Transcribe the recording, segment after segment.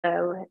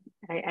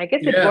I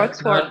guess it Yeah,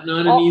 works for not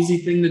an all. easy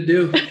thing to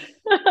do.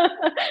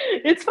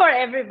 It's for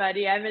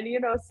everybody. I mean,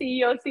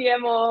 CEO,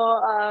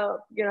 CMO,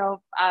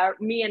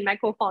 me and my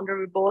co-founder,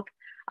 we both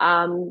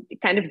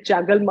kind of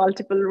juggle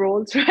multiple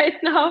roles right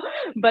now.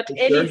 But For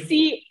any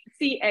sure.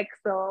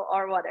 CXO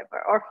or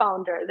whatever, or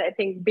founders, I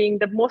think being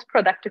the most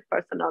productive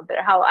person out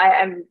there, how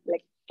I am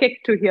like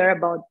kicked to hear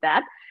about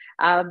that.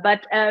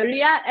 But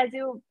Ria, as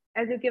you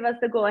give us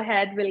the go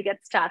ahead, we'll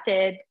get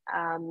started.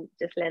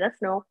 Just let us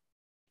know.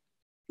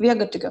 We are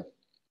good to go.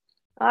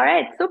 All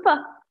right, super.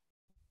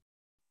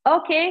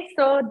 Okay,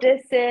 so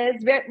this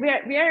is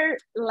we're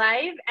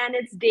live and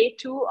it's day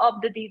two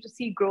of the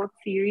D2C growth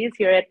series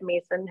here at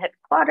Mason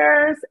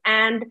headquarters.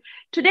 And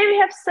today we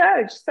have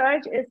Serge.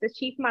 Serge is the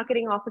Chief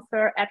Marketing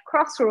Officer at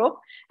CrossRope.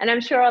 And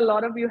I'm sure a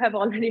lot of you have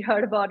already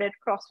heard about it.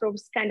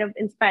 CrossRope's kind of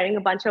inspiring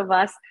a bunch of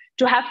us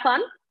to have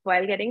fun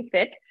while getting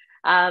fit.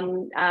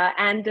 And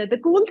the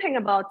cool thing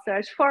about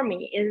Serge for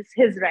me is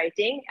his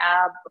writing.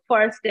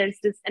 First, there's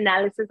this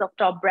analysis of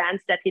top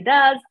brands that he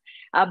does,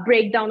 a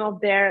breakdown of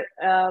their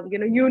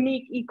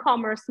unique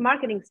e-commerce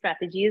marketing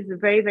strategies.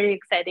 Very, very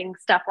exciting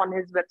stuff on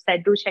his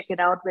website. Do check it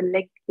out. We'll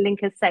link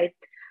his site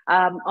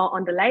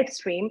on the live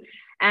stream.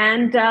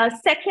 And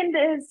second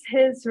is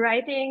his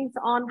writings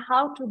on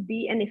how to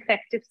be an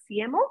effective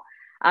CMO,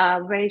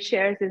 where he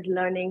shares his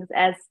learnings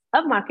as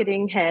a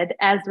marketing head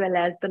as well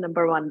as the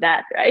number one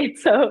dad, right?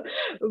 So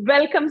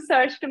welcome,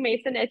 Serge, to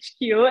Mason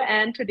HQ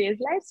and today's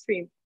live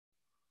stream.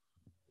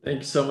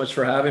 Thank you so much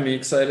for having me.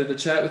 Excited to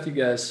chat with you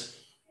guys.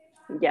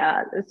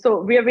 Yeah,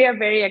 so we are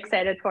very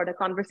excited for the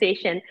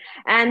conversation.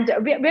 And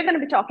we're going to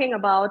be talking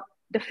about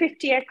the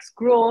 50x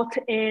growth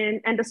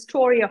and the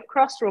story of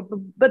CrossRope.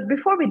 But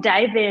before we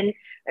dive in,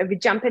 we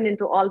jump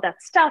into all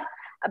that stuff,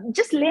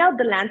 just lay out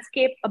the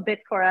landscape a bit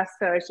for us,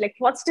 Serge. Like,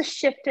 what's the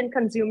shift in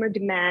consumer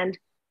demand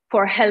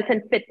for health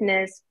and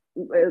fitness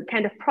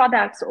kind of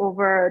products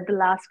over the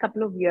last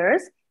couple of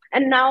years?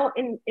 And now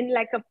in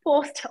like a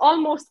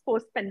almost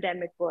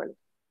post-pandemic world?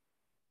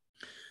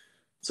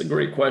 It's a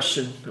great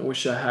question. I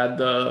wish I had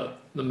the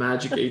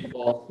magic 8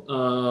 ball,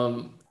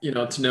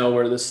 to know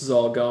where this is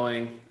all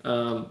going.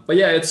 But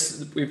yeah,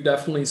 we've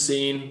definitely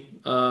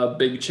seen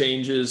big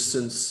changes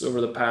since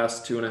over the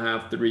past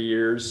 2.5, 3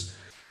 years.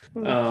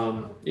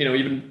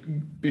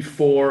 Even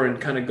before and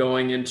kind of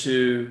going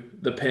into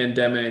the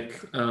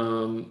pandemic,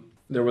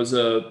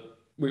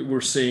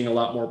 we're seeing a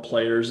lot more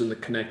players in the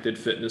connected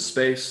fitness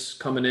space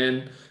coming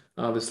in,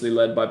 obviously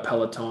led by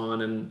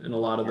Peloton and a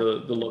lot of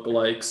the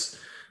lookalikes.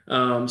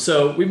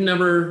 So we've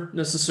never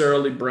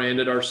necessarily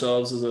branded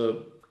ourselves as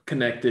a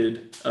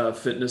connected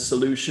fitness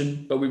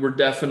solution, but we were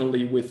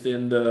definitely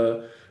within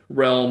the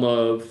realm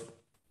of,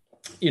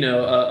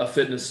 a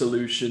fitness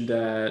solution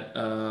that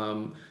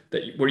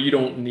where you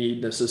don't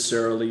need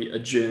necessarily a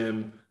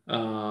gym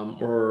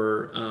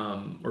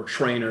or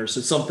trainers.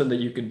 It's something that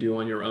you can do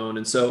on your own.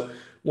 And so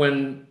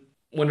when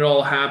it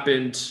all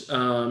happened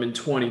in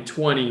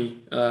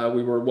 2020,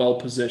 we were well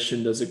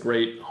positioned as a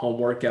great home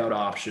workout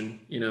option,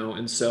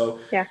 and so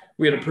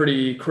we had a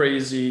pretty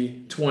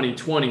crazy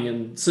 2020.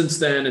 And since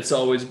then, it's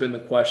always been the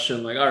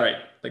question, like, all right,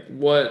 like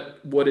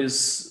what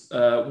is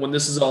when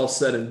this is all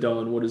said and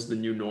done, what is the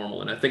new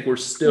normal? And I think we're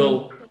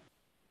still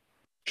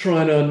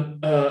trying to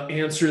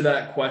answer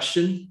that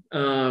question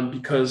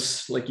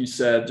because, like you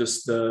said,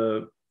 just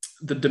the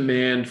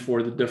demand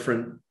for the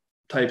different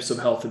types of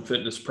health and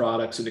fitness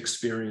products and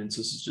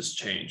experiences has just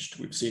changed.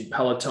 We've seen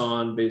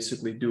Peloton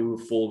basically do a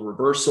full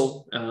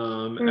reversal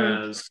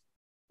as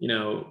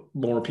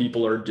more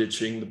people are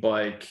ditching the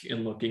bike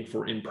and looking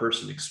for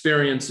in-person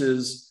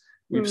experiences.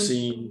 We've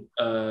seen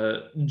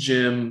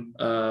gym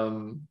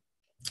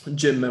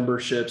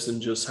memberships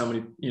and just how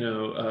many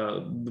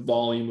the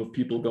volume of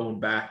people going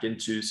back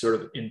into sort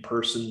of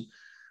in-person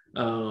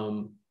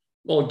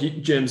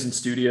gyms and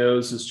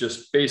studios is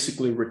just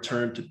basically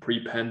returned to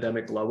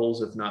pre-pandemic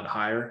levels, if not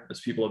higher,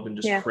 as people have been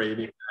just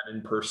craving that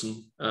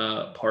in-person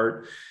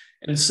part.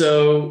 And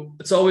so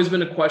it's always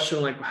been a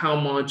question, like, how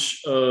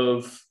much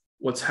of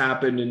what's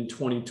happened in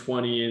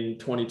 2020 and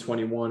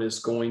 2021 is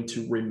going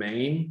to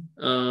remain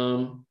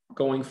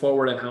going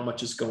forward, and how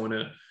much is going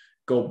to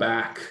go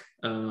back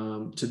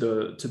to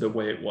the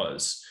way it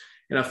was.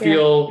 And I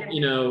feel,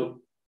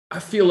 I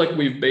feel like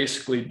we've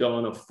basically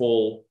done a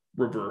full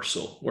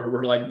reversal where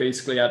we're like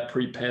basically at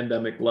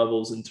pre-pandemic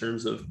levels in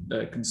terms of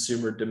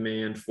consumer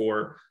demand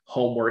for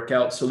home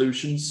workout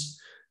solutions.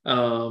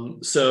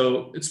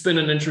 So it's been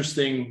an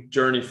interesting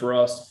journey for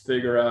us to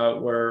figure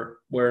out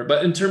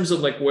but in terms of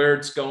like where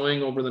it's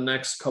going over the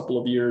next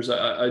couple of years,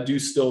 I do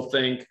still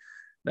think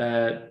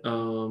that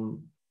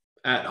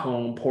at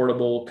home,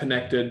 portable,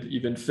 connected,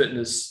 even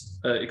fitness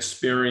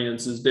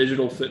experiences,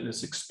 digital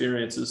fitness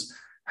experiences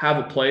have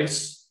a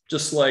place.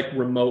 Just like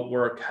remote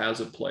work has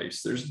a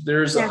place.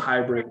 There's a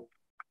hybrid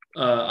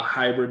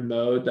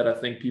mode that I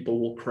think people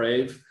will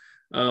crave.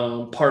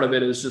 Part of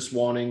it is just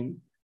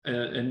wanting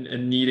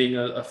and needing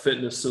a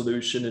fitness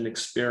solution and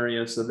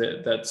experience of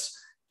it that's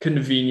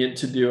convenient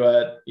to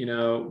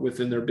do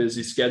within their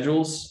busy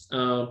schedules.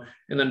 And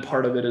then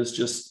part of it is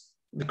just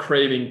the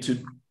craving to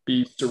be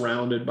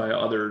surrounded by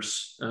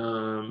others.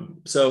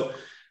 So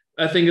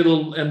I think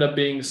it'll end up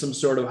being some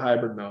sort of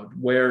hybrid mode.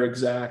 Where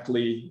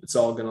exactly it's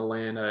all going to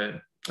land,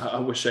 I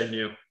wish I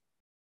knew.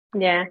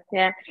 Yeah.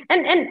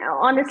 And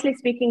honestly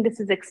speaking, this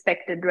is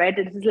expected, right?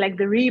 This is like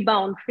the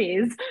rebound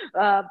phase.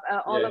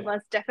 All of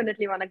us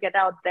definitely want to get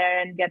out there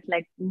and get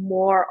like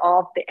more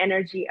of the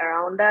energy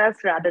around us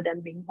rather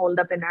than being holed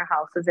up in our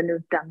houses. And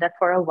we've done that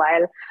for a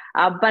while.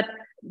 But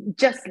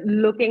just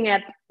looking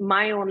at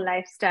my own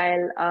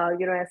lifestyle,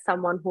 as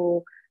someone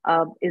who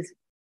is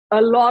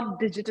a lot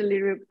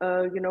digitally,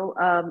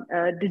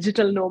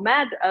 digital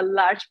nomad, a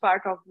large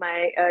part of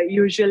my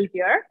usual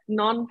year,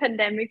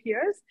 non-pandemic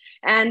years.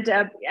 And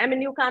I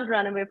mean, you can't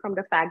run away from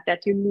the fact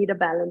that you need a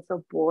balance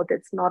of both.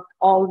 It's not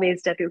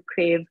always that you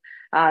crave,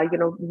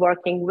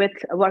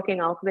 working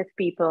out with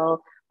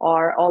people,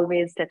 or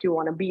always that you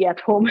want to be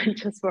at home and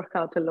just work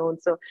out alone.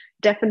 So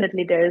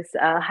definitely there's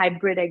a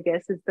hybrid, I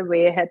guess, is the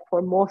way ahead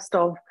for most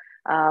of,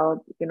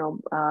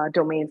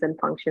 domains and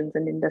functions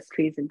and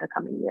industries in the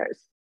coming years.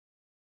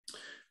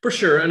 For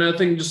sure. And I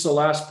think just the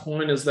last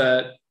point is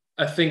that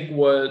I think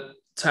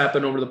what's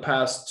happened over the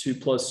past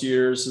 2+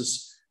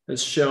 years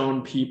has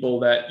shown people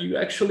that you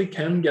actually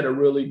can get a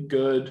really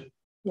good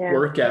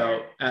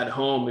workout at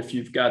home if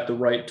you've got the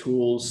right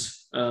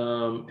tools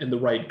and the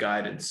right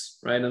guidance,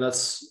 right? And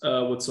that's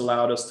what's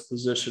allowed us to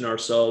position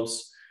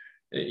ourselves,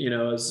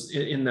 as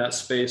in that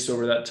space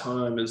over that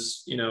time.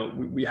 Is,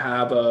 we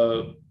have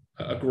a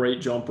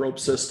great jump rope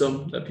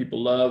system that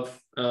people love.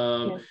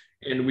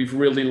 And we've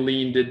really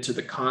leaned into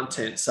the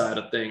content side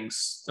of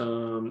things.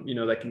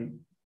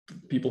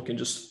 People can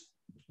just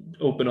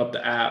open up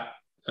the app,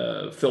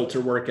 filter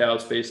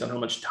workouts based on how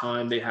much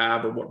time they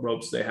have or what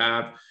ropes they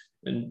have,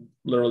 and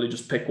literally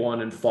just pick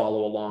one and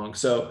follow along.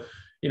 So,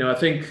 I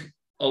think,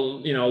 a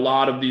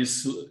lot of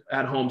these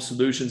at-home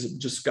solutions have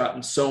just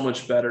gotten so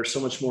much better, so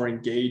much more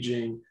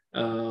engaging,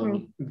 that,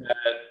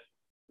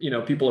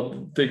 people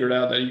have figured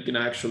out that you can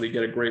actually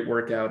get a great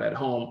workout at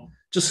home.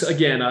 Just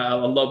again, I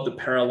love the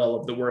parallel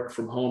of the work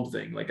from home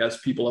thing. Like, as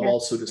people have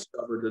also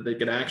discovered that they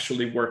can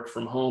actually work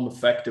from home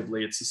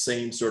effectively, it's the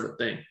same sort of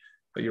thing.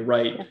 But you're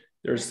right,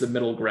 there's the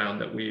middle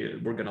ground that we're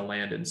going to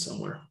land in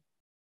somewhere.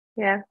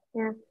 Yeah.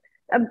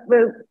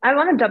 Well, I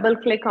want to double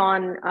click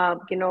on,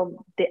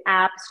 the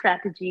app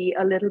strategy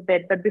a little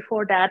bit. But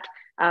before that,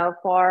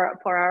 for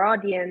our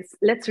audience,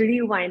 let's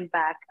rewind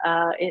back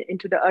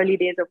into the early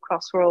days of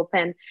CrossRope.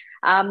 And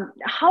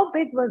how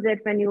big was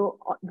it when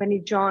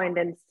you joined,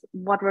 and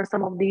what were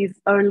some of these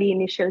early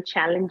initial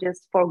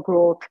challenges for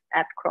growth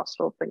at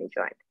CrossRope when you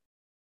joined?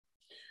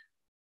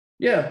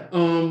 Yeah.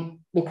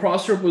 Well,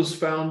 CrossRope was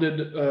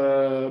founded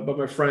by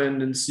my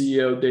friend and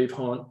CEO, Dave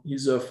Hunt.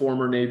 He's a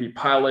former Navy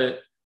pilot.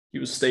 He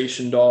was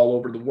stationed all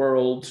over the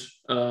world,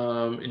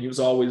 and he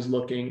was always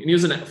looking. And he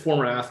was a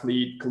former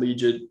athlete,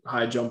 collegiate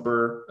high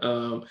jumper,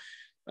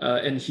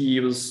 and he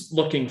was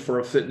looking for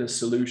a fitness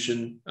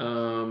solution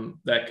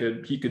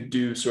that he could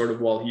do sort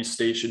of while he's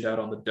stationed out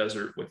on the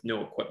desert with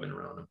no equipment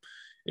around him.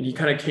 And he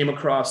kind of came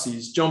across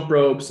these jump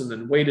ropes and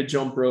then weighted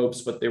jump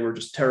ropes, but they were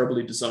just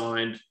terribly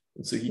designed.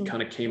 And so he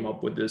kind of came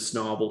up with this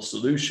novel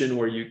solution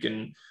where you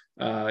can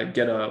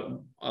get a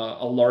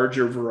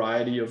larger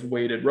variety of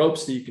weighted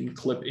ropes that you can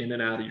clip in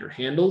and out of your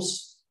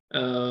handles.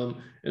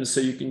 And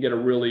so you can get a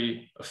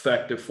really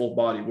effective full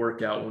body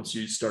workout once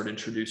you start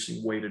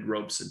introducing weighted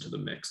ropes into the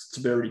mix. It's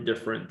very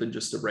different than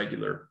just a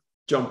regular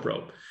jump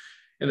rope.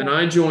 And then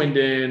I joined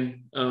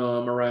in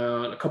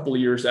around a couple of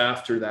years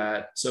after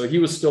that. So he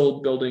was still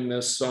building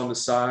this on the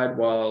side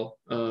while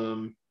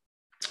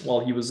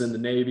he was in the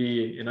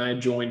Navy, and I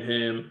joined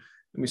him.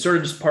 And we sort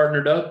of just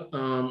partnered up.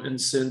 And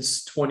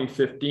since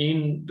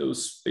 2015, there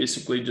was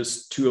basically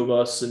just two of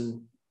us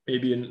and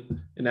maybe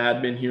an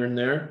admin here and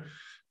there.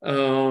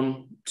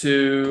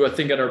 I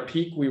think at our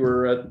peak, we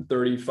were at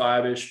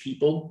 35-ish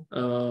people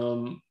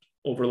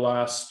over the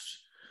last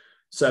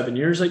 7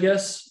 years, I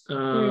guess.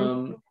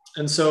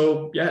 And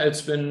so, yeah,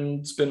 it's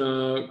been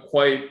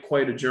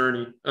quite a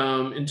journey.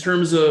 In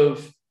terms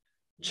of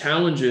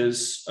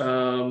challenges,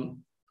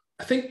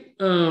 I think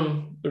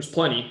there's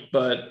plenty,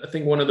 but I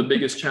think one of the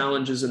biggest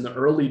challenges in the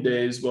early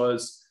days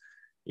was,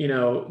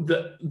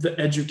 the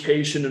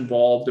education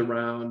involved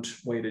around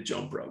weighted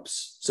jump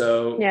ropes.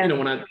 So,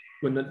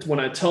 when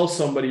I tell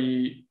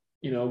somebody,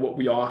 what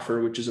we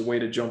offer, which is a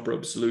weighted jump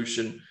rope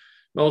solution,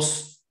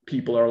 most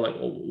people are like,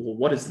 well,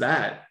 what is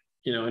that?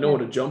 I know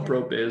what a jump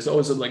rope is. Oh,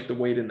 is it like the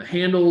weight in the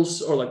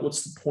handles, or like,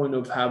 what's the point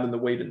of having the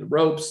weight in the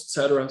ropes, et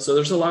cetera? So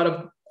there's a lot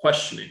of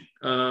questioning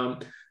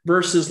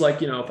versus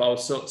like, if I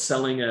was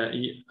selling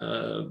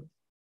a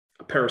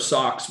pair of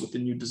socks with the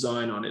new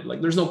design on it,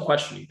 like there's no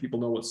questioning. People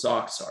know what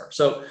socks are.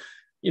 So,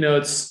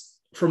 it's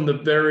from the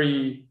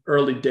very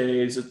early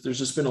days, there's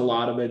just been a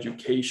lot of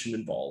education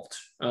involved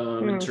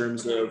in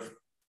terms of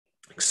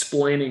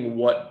explaining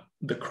what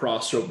the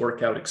CrossRope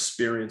workout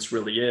experience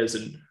really is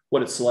and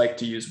what it's like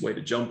to use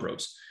weighted jump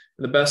ropes.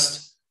 And the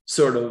best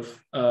sort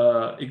of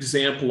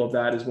example of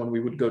that is when we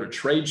would go to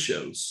trade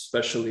shows,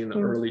 especially in the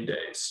early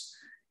days.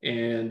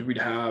 And we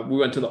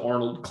went to the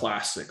Arnold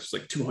Classics,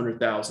 like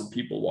 200,000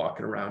 people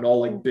walking around,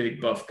 all like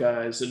big buff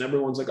guys. And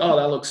everyone's like, oh,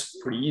 that looks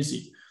pretty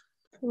easy.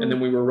 And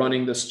then we were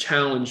running this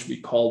challenge we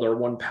called our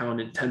 1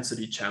 pound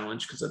intensity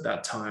challenge, because at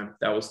that time,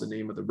 that was the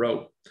name of the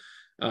rope.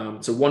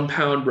 It's a 1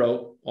 pound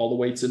rope, all the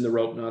weight's in the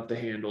rope, not the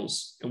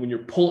handles. And when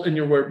you're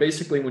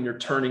when you're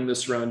turning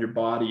this around your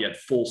body at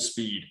full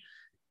speed,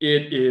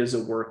 it is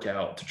a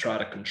workout to try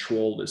to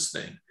control this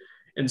thing.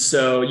 And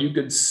so you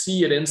could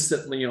see it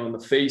instantly on the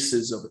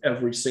faces of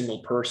every single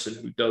person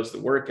who does the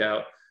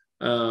workout,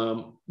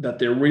 that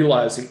they're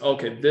realizing,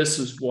 okay, this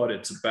is what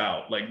it's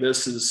about. Like,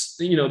 this is,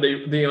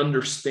 they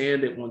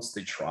understand it once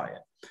they try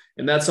it.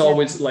 And that's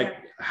always like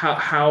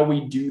how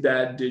we do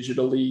that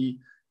digitally,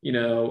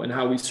 and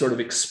how we sort of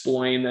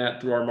explain that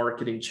through our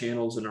marketing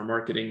channels and our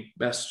marketing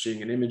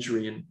messaging and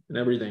imagery and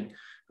everything.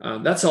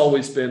 That's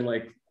always been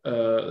like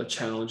a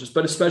challenge,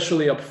 but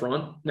especially up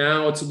front.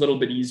 Now it's a little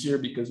bit easier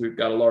because we've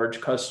got a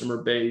large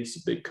customer base,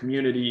 a big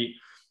community,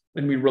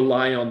 and we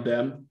rely on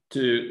them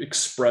to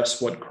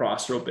express what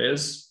CrossRope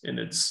is. And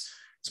it's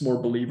more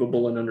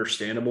believable and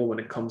understandable when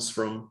it comes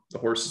from the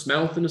horse's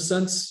mouth, in a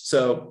sense.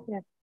 So,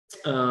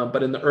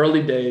 but in the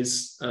early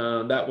days,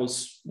 that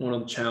was one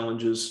of the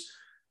challenges,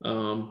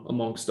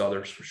 amongst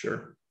others, for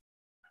sure.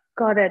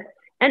 Got it.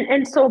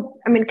 And so,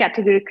 I mean,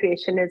 category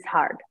creation is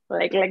hard.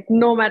 Like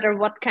no matter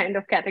what kind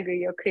of category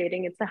you're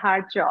creating, it's a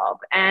hard job.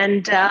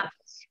 And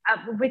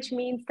which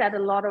means that a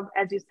lot of,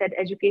 as you said,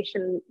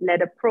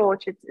 education-led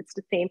approach, it's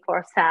the same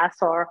for SaaS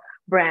or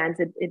brands.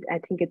 I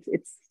think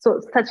it's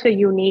such a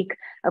unique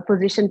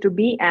position to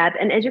be at,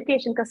 and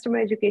customer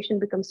education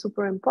becomes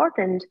super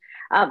important.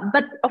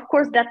 But of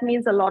course, that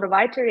means a lot of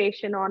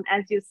iteration on,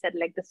 as you said,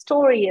 like the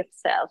story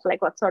itself,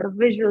 like what sort of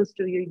visuals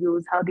do you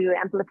use? How do you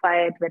amplify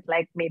it with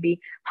like maybe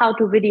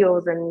how-to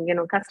videos and,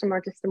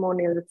 customer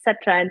testimonials,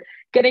 etc. And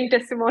getting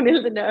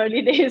testimonials in the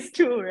early days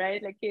too,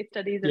 right? Like case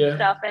studies and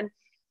stuff. And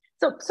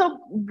so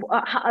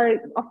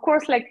of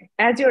course, like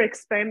as you're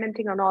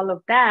experimenting on all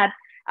of that,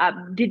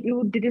 did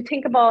you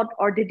think about,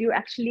 or did you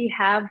actually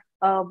have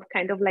a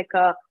kind of like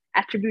a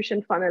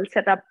attribution funnel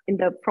set up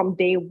from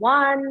day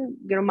one,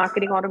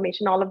 marketing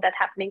automation, all of that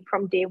happening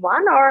from day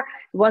one? Or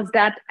was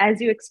that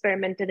as you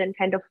experimented and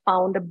kind of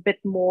found a bit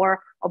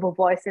more of a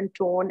voice and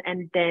tone,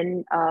 and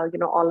then,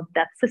 all of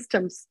that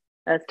systems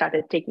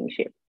started taking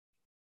shape?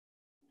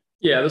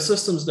 Yeah, the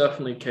systems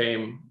definitely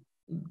came,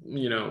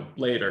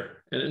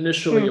 later. And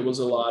initially it was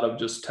a lot of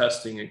just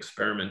testing,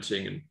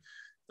 experimenting. And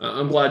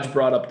I'm glad you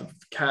brought up the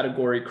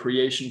category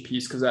creation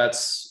piece, because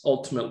that's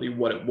ultimately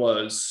what it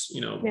was.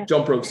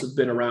 Jump ropes have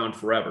been around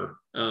forever,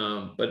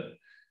 but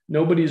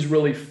nobody's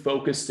really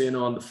focused in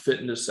on the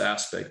fitness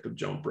aspect of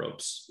jump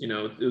ropes.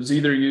 It was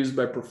either used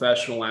by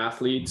professional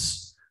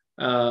athletes,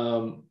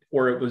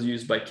 or it was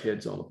used by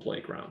kids on the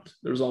playground.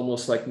 There's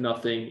almost like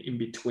nothing in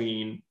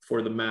between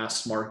for the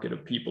mass market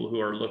of people who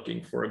are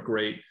looking for a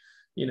great,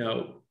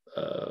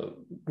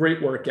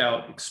 great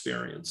workout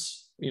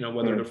experience,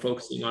 whether they're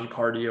focusing on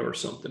cardio or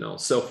something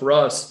else. So for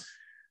us,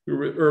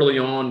 early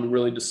on, we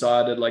really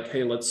decided like,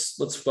 hey,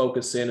 let's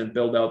focus in and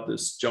build out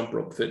this jump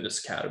rope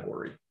fitness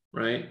category,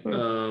 right?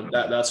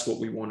 That's what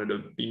we wanted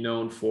to be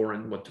known for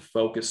and what to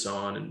focus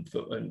on,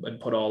 and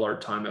put all our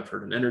time,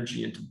 effort, and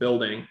energy into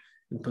building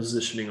and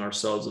positioning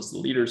ourselves as the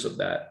leaders of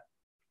that.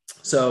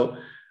 So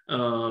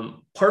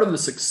part of the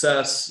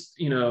success,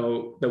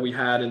 that we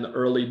had in the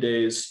early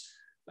days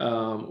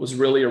was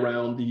really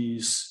around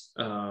these,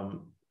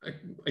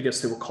 I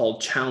guess they were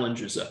called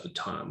challenges at the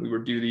time. We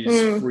would do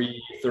these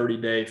free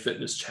 30-day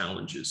fitness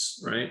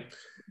challenges, right?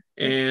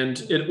 And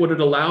what it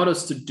allowed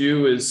us to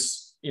do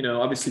is,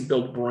 obviously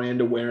build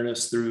brand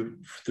awareness through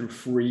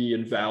free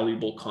and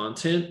valuable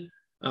content.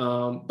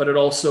 But it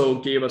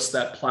also gave us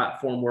that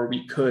platform where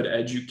we could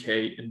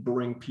educate and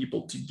bring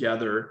people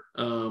together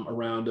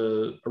around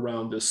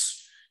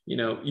this,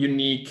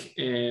 unique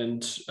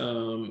and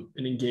an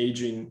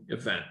engaging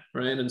event,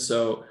 right? And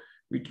so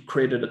we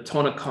created a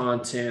ton of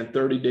content,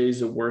 30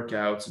 days of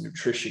workouts and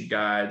nutrition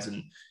guides.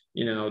 And,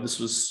 this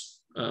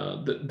was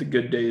the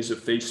good days of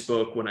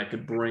Facebook, when I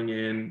could bring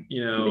in,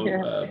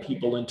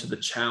 people into the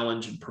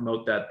challenge and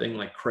promote that thing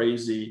like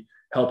crazy.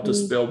 Helped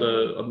us build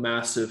a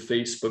massive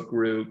Facebook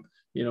group,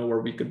 where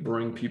we could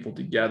bring people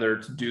together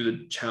to do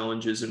the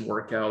challenges and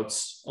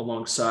workouts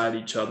alongside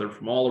each other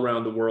from all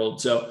around the world.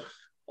 So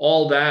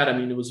all that,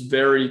 it was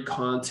very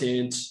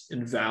content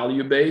and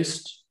value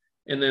based.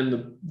 And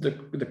then the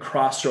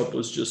CrossRope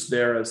was just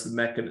there as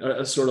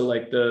the sort of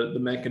like the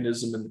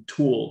mechanism and the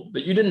tool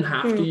that you didn't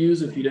have to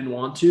use if you didn't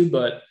want to.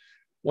 But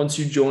once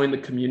you join the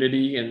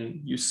community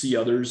and you see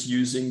others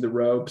using the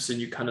ropes, and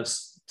you kind of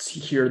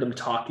hear them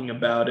talking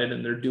about it,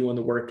 and they're doing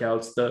the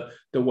workouts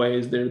the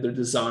ways they're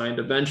designed,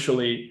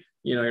 eventually,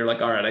 you're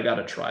like, all right, I got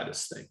to try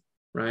this thing,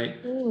 right?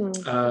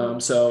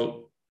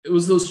 So it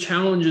was those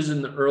challenges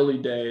in the early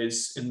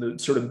days, in the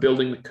sort of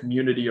building the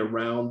community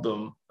around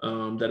them,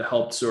 that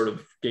helped sort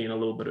of gain a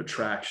little bit of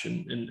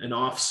traction and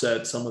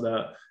offset some of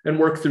that, and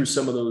work through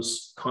some of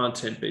those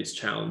content-based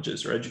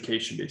challenges, or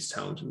education-based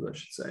challenges, I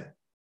should say.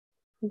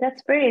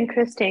 That's very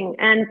interesting.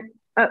 And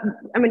I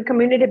mean,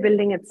 community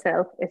building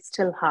itself is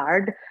still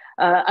hard.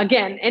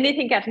 Again,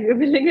 anything category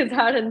building is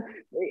hard, and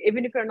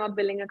even if you're not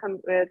building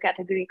a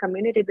category,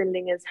 community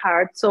building is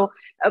hard. So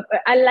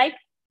I like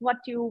what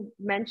you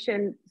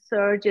mentioned,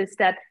 Serge, is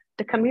that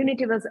the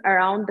community was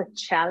around the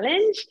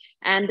challenge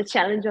and the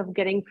challenge of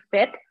getting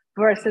fit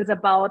versus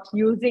about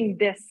using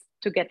this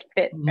to get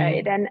fit,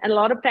 right? And a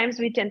lot of times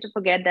we tend to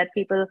forget that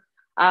people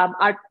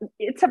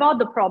it's about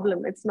the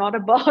problem. It's not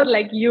about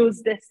like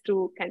use this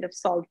to kind of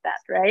solve that,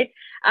 right?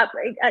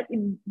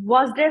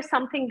 Was there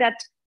something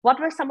what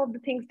were some of the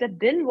things that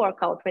didn't work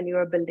out when you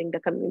were building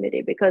the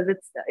community? Because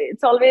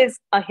it's always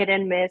a hit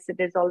and miss. It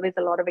is always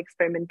a lot of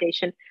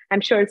experimentation. I'm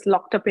sure it's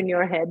locked up in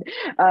your head.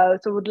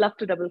 So would love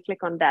to double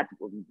click on that.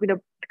 The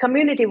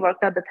community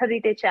worked out, the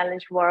 30-day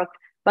challenge worked,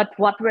 but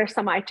what were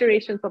some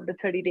iterations of the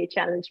 30-day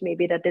challenge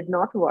maybe that did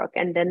not work?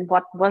 And then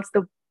what was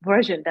the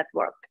version that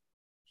worked?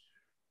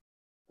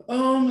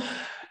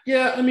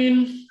 Yeah, I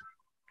mean,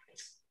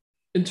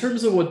 in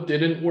terms of what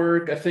didn't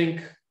work, I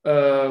think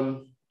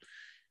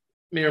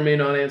may or may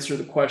not answer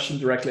the question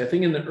directly. I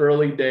think in the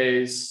early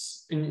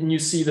days, and you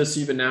see this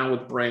even now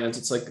with brands,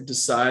 it's like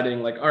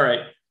deciding like, all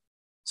right,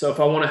 so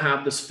if I want to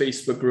have this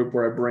Facebook group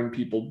where I bring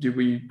people, do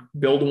we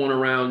build one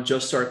around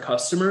just our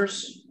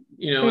customers?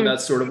 And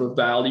that's sort of a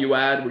value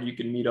add where you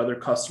can meet other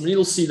customers.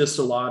 You'll see this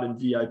a lot in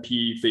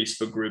VIP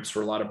Facebook groups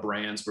for a lot of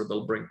brands where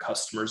they'll bring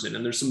customers in.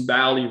 And there's some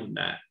value in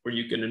that where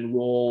you can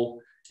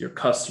enroll your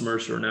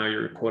customers who are now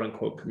your quote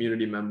unquote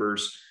community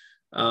members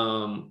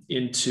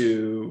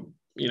into,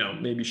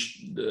 maybe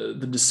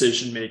the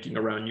decision-making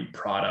around new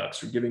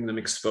products or giving them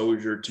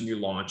exposure to new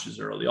launches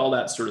early, all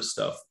that sort of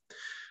stuff.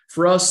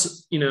 For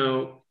us,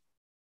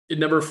 it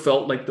never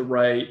felt like the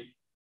right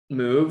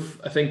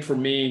move. I think for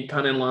me,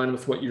 kind of in line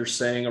with what you're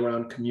saying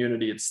around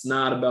community, it's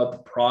not about the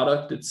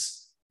product,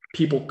 it's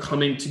people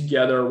coming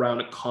together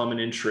around a common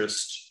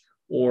interest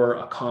or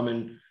a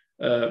common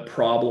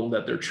problem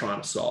that they're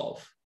trying to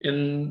solve.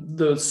 And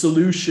the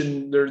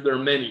solution, there are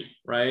many,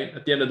 right?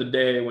 At the end of the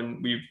day,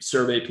 when we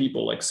survey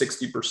people, like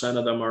 60%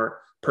 of them are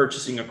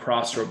purchasing a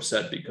CrossRope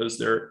set because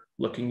they're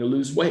looking to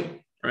lose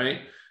weight, right?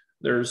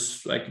 I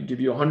can give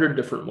you 100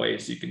 different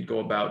ways you can go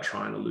about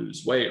trying to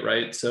lose weight,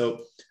 right? So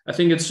I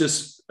think it's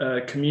just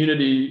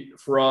community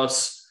for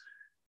us.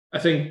 I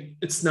think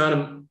it's not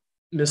a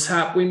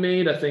mishap we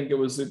made. I think it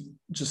was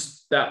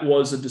that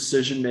was a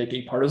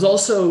decision-making part. It was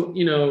also,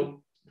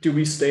 do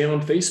we stay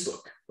on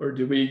Facebook or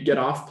do we get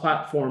off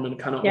platform and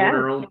kind of own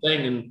our own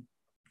thing? And,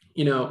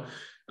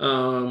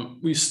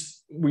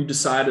 we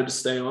decided to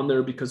stay on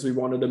there because we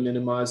wanted to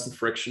minimize the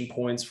friction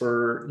points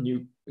for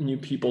new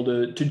people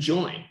to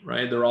join,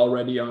 right? They're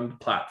already on the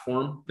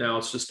platform. Now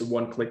it's just a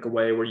one click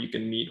away where you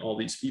can meet all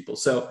these people.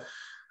 So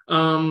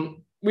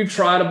we've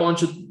tried a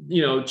bunch of,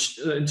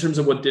 in terms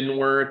of what didn't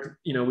work,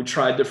 we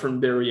tried different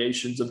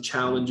variations of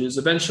challenges.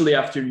 Eventually,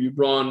 after you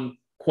run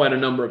quite a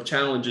number of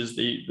challenges,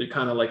 they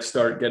kind of like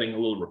start getting a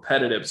little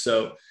repetitive.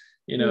 So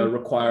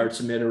required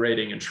some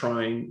iterating and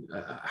trying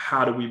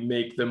how do we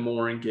make them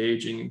more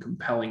engaging and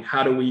compelling?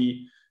 How do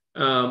we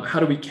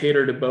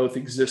cater to both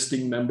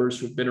existing members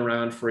who've been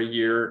around for a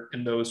year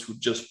and those who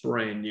just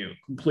brand new,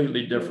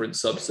 completely different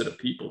subset of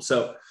people?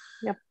 So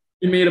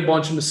we made a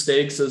bunch of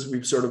mistakes as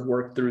we've sort of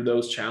worked through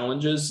those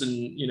challenges,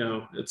 and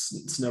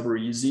it's never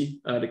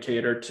easy to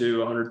cater to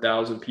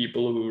 100,000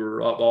 people who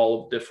are of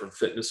all different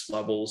fitness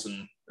levels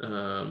and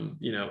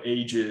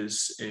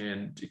ages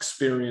and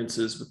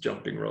experiences with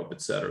jumping rope,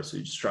 et cetera. So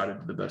you just try to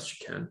do the best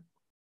you can.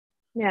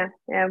 Yeah.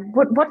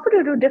 What would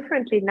you do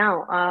differently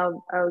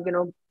now?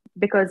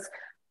 Because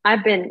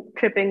I've been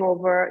tripping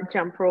over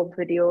jump rope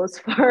videos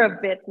for a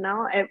bit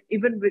now.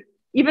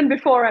 Even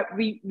before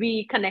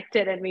we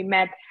connected and we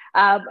met,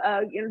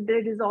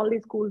 there is all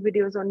these cool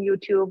videos on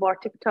YouTube or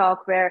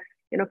TikTok where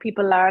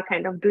people are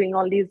kind of doing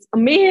all these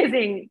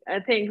amazing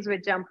things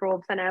with jump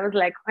ropes, and I was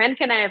like, when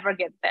can I ever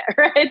get there,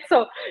 right?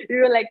 So we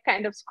were like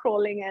kind of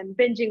scrolling and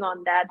binging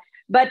on that.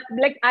 But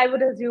like I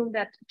would assume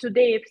that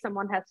today, if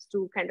someone has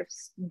to kind of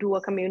do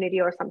a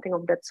community or something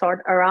of that sort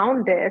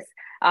around this,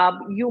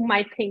 you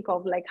might think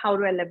of like, how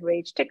do I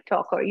leverage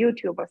TikTok or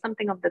YouTube or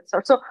something of that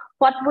sort? So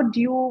what would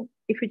you,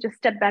 if you just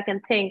step back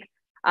and think,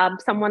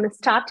 someone is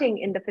starting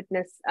in the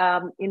fitness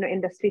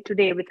industry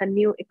today with a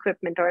new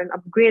equipment or an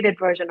upgraded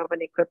version of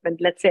an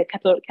equipment, let's say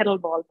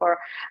kettlebell for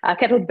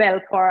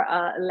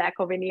lack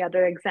of any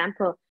other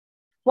example,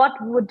 what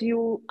would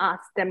you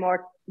ask them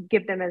or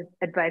give them as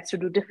advice to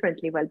do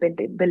differently while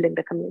building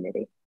the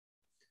community?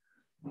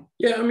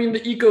 Yeah, I mean, the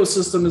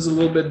ecosystem is a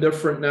little bit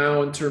different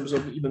now in terms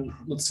of even,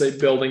 let's say,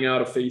 building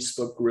out a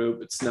Facebook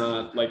group. It's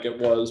not like it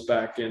was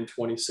back in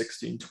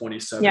 2016,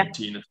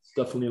 2017. Yeah. It's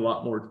definitely a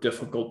lot more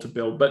difficult to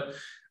build. But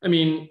I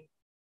mean,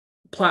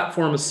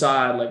 platform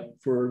aside, like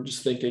if we're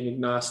just thinking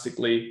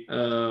agnostically,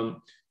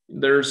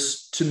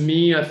 to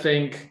me, I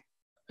think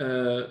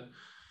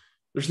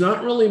there's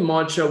not really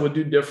much I would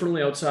do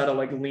differently outside of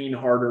like lean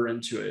harder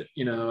into it.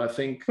 I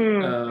think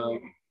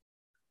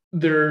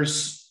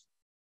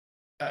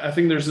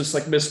there's this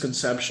like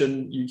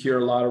misconception. You hear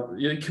a lot of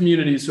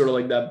communities sort of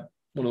like that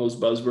one of those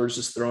buzzwords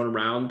just thrown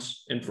around.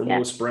 And for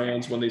most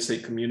brands, when they say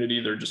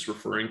community, they're just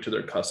referring to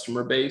their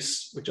customer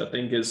base, which I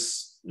think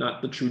is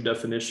not the true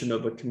definition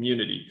of a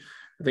community.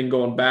 I think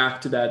going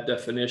back to that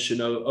definition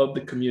of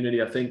the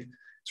community, I think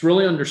it's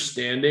really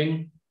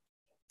understanding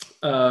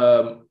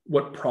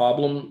what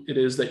problem it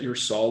is that you're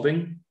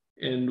solving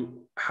and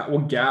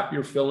what gap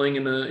you're filling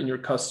in your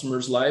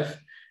customer's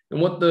life, and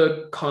what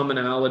the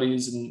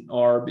commonalities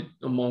are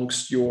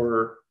amongst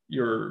your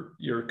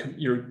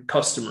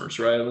customers,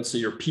 right? Let's say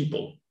your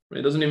people, right?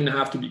 It doesn't even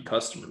have to be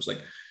customers.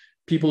 Like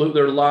people,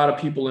 there are a lot of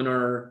people in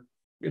our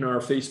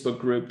Facebook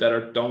group that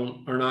are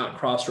not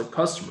CrossRope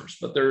customers,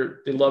 but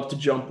they love to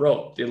jump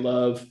rope. They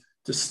love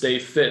to stay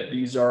fit.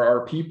 These are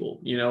our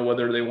people,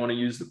 whether they want to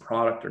use the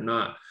product or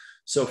not.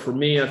 So for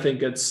me, I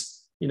think it's,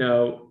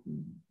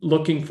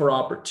 looking for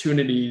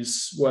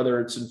opportunities, whether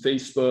it's in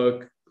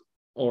Facebook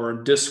or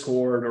in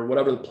Discord or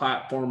whatever the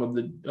platform of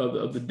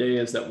the day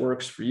is that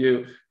works for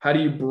you. How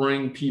do you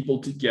bring people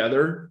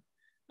together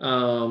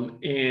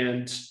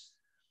and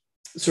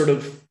sort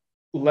of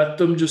let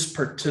them just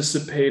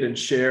participate and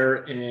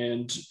share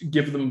and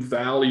give them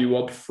value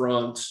up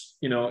front,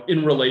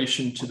 in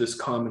relation to this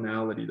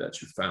commonality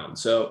that you found.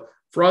 So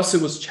for us,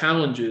 it was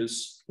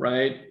challenges,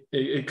 right?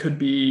 It could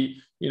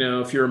be,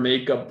 if you're a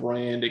makeup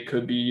brand, it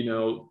could be,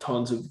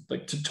 tons of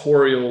like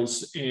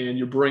tutorials, and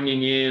you're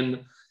bringing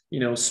in,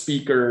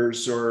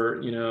 speakers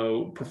or,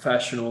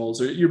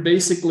 professionals, or you're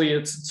basically,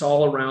 it's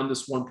all around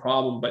this one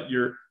problem, but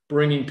you're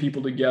bringing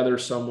people together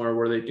somewhere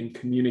where they can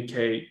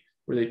communicate,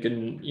 where they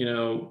can,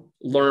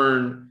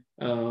 learn.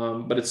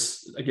 But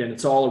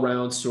it's all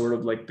around sort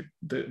of like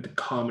the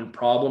common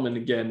problem. And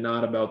again,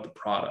 not about the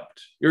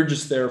product. You're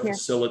just there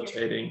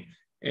facilitating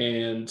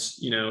and,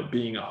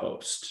 being a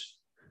host.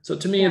 So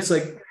to me, it's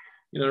like,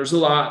 there's a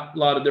lot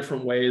of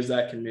different ways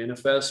that can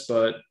manifest,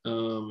 but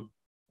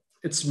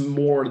it's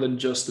more than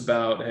just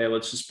about, hey,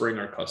 let's just bring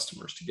our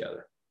customers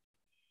together.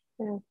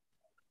 Yeah.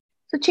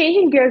 So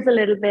changing gears a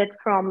little bit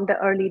from the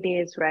early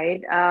days,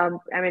 right?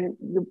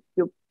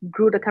 You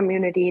grew the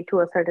community to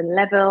a certain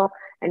level,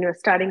 and you're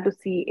starting to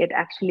see it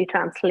actually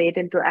translate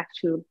into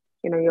actual,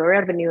 your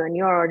revenue and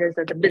your orders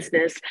of the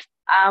business.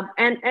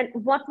 And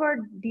what were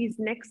these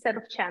next set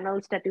of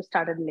channels that you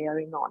started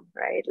layering on,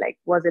 right? Like,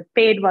 was it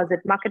paid? Was it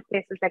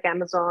marketplaces like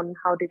Amazon?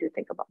 How did you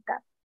think about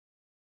that?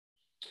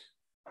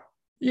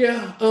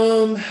 Yeah.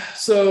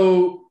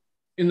 So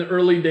in the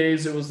early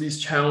days, it was these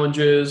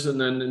challenges. And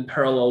then in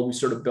parallel, we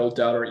sort of built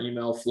out our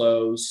email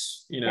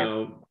flows,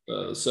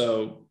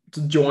 so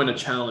to join a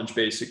challenge,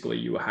 basically,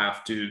 you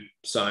have to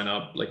sign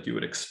up like you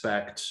would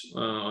expect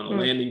on a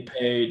landing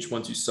page.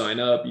 Once you sign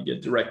up, you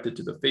get directed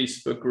to the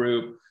Facebook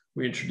group.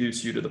 We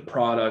introduce you to the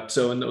product.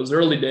 So in those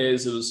early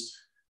days, it was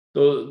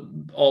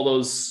all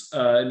those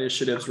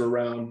initiatives were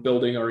around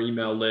building our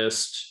email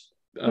list,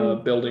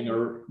 building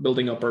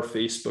up our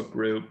Facebook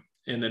group,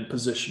 and then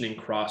positioning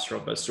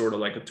CrossRope as sort of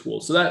like a tool.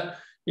 So that,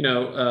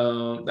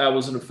 that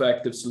was an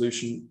effective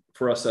solution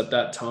for us at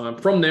that time.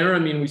 From there,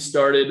 we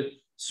started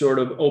sort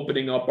of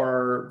opening up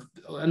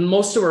and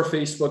most of our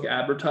Facebook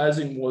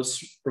advertising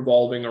was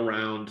revolving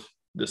around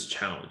this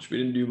challenge. We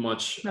didn't do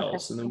much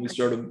else. And then we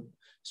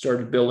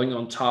started building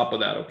on top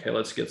of that. Okay,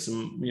 let's get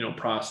some,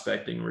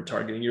 prospecting,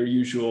 retargeting, your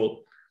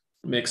usual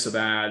mix of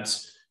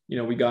ads.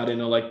 We got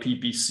into like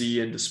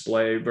PPC and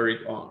display very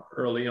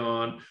early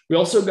on. We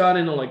also got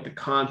into like the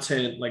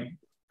content, like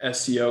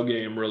SEO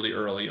game really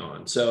early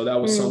on. So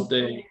that was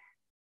something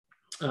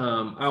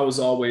I was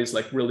always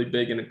like really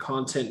big into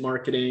content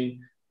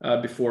marketing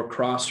before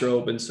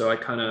CrossRope. And so I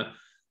kind of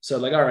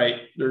said like, all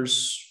right,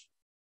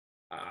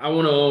 I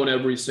want to own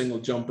every single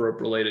jump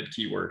rope related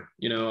keyword.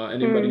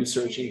 Anybody who's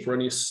searching for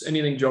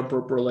anything jump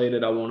rope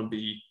related, I want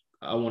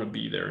to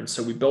be there. And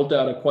so we built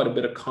out quite a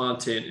bit of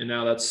content, and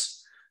now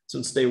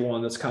since day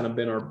one, that's kind of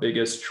been our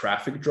biggest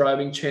traffic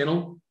driving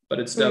channel, but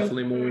it's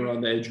definitely more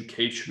on the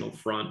educational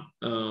front.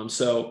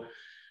 So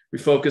we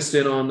focused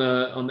in on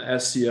the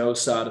SEO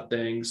side of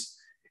things.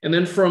 And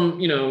then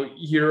from,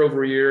 year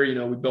over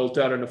year, we built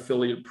out an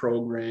affiliate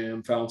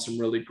program, found some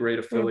really great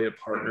affiliate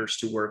partners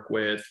to work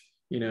with.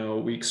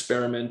 We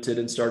experimented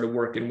and started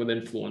working with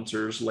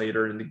influencers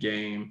later in the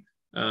game.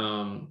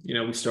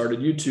 We started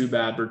YouTube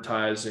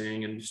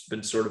advertising and just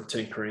been sort of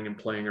tinkering and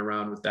playing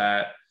around with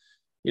that.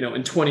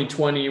 In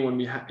 2020, when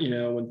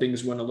when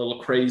things went a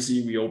little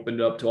crazy, we opened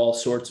up to all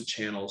sorts of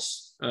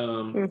channels.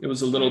 It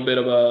was a little bit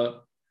of a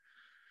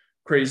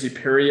crazy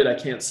period. I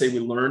can't say we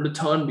learned a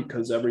ton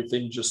because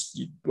everything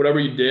whatever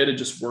you did, it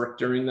just worked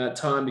during that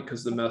time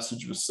because the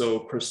message was so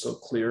crystal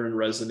clear and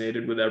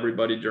resonated with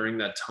everybody during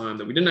that time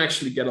that we didn't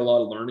actually get a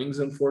lot of learnings,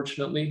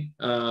 unfortunately.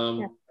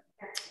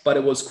 But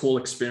it was a cool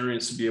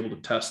experience to be able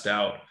to test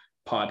out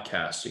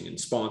podcasting and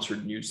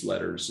sponsored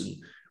newsletters.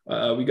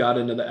 And we got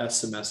into the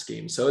SMS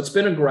game. So it's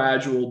been a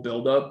gradual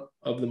buildup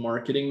of the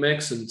marketing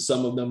mix, and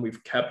some of them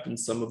we've kept and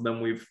some of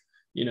them we've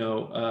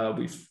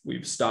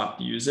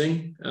stopped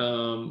using.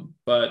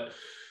 But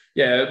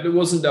yeah, it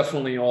wasn't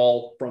definitely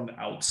all from the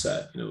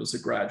outset. It was a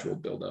gradual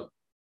buildup.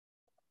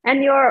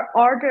 And your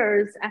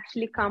orders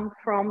actually come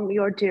from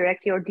your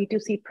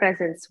D2C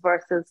presence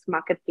versus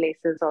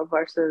marketplaces or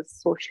versus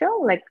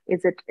social? Like,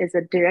 is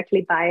it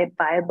directly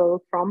buyable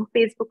from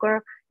Facebook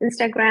or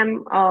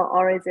Instagram,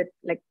 or is it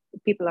like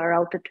people are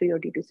routed to your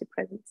D2C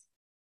presence?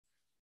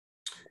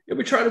 Yeah,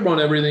 we try to run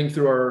everything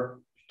through our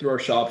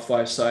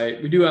Shopify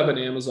site. We do have an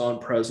Amazon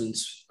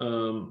presence.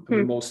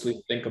 We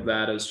mostly think of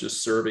that as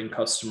just serving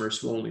customers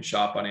who only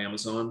shop on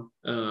Amazon,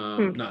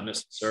 not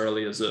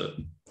necessarily as a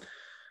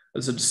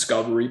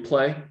discovery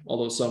play,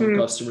 although some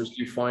customers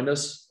do find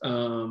us.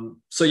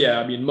 So yeah,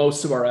 I mean,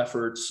 most of our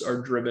efforts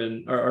are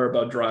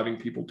about driving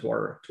people to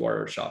our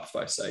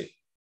Shopify site.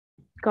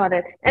 Got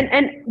it.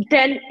 And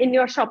then in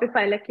your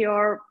Shopify, like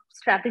your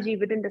strategy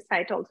within the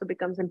site also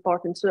becomes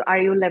important. So are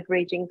you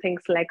leveraging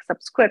things like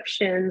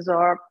subscriptions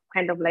or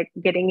kind of like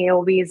getting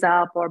AOVs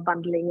up or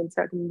bundling in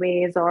certain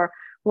ways or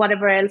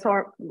whatever else,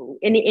 or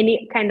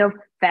any kind of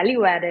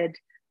value added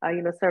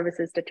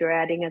services that you're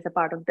adding as a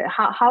part of the,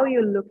 how are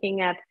you looking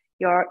at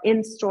your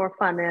in-store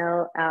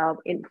funnel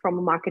from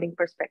a marketing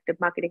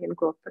and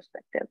growth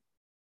perspective?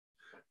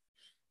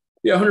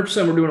 Yeah,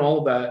 100%. We're doing all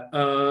of that.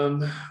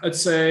 I'd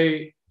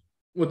say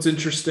what's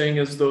interesting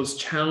is those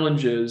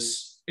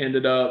challenges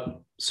ended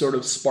up sort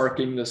of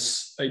sparking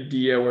this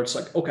idea where it's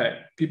like, okay,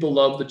 people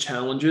love the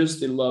challenges,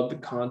 they love the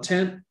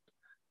content.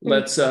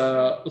 Let's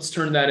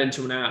turn that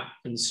into an app.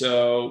 And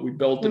so we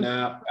built an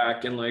app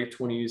back in like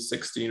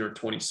 2016 or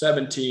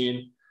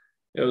 2017.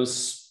 It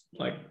was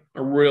like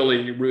a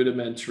really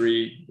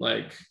rudimentary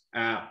like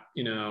app.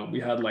 We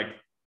had like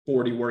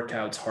 40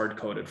 workouts hard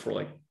coded for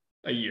like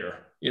a year.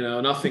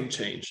 Nothing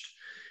changed.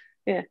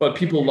 Yeah. But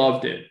people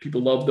loved it.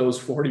 People loved those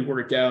 40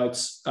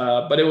 workouts.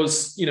 But it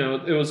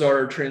was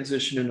our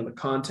transition into the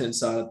content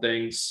side of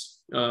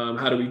things.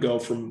 How do we go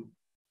from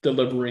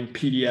delivering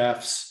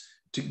PDFs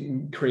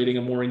to creating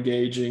a more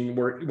engaging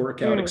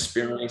workout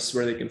experience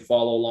where they can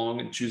follow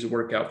along and choose a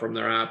workout from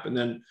their app? And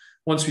then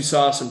once we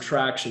saw some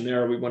traction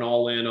there, we went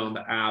all in on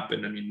the app.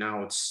 And I mean,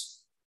 now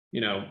it's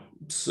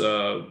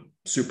a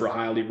super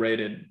highly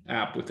rated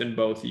app within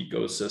both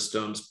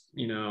ecosystems,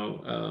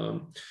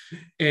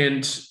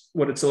 and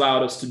what it's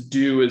allowed us to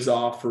do is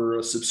offer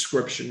a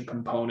subscription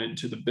component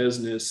to the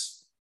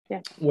business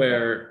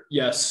where,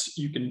 yes,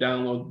 you can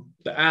download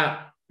the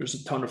app. There's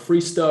a ton of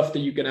free stuff that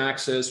you can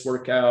access,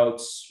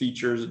 workouts,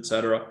 features,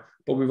 etc.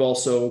 But we've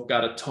also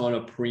got a ton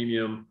of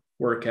premium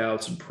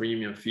workouts and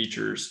premium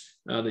features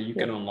that you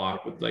can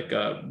unlock with like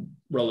a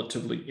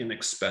relatively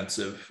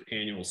inexpensive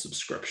annual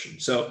subscription.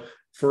 So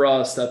for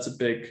us, that's a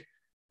big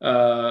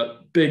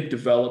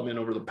development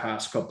over the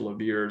past couple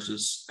of years,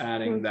 is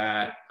adding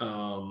that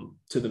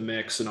to the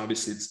mix. And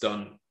obviously it's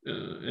done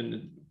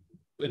and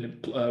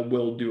it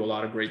will do a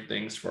lot of great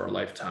things for our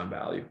lifetime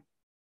value.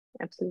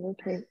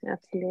 Absolutely.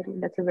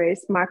 That's a very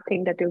smart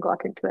thing that you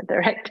got into at the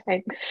right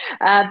time.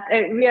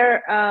 We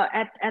are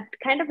at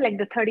kind of like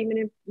the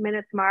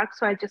 30-minute mark.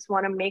 So I just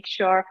want to make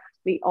sure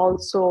we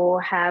also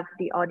have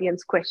the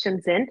audience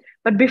questions in.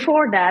 But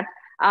before that,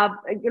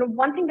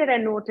 one thing that I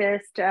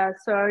noticed,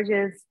 Serge,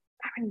 is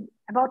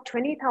about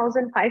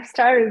 20,000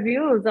 5-star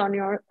reviews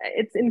on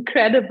it's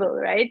incredible,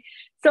 right?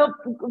 So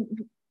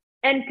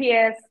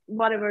NPS,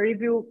 whatever,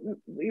 review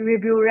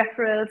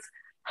referrals,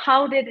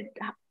 how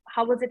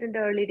was it in the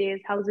early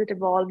days? How has it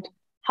evolved?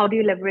 How do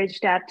you leverage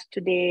that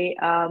today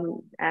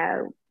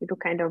to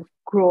kind of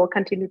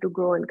continue to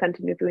grow and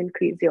continue to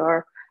increase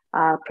your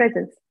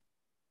presence?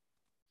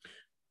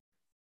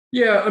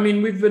 Yeah, I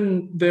mean, we've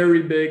been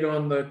very big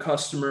on the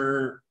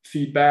customer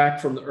feedback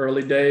from the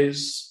early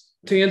days.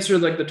 To answer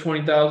like the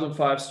 20,000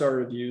 5-star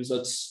reviews,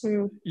 that's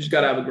you just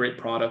got to have a great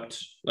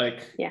product.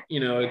 Like,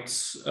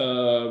 it's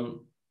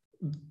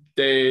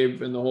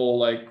Dave and the whole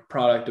like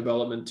product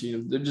development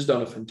team. They've just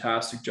done a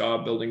fantastic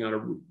job building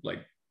out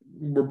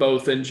we're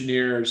both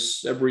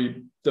engineers.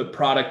 The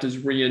product is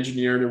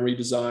re-engineered and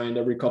redesigned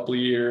every couple of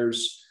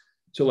years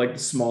to like the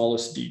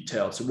smallest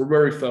detail. So we're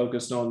very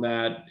focused on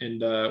that,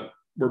 and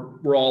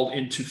we're all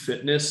into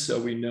fitness, so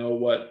we know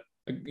what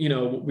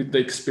with the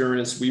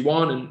experience we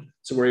want, and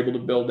so we're able to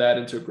build that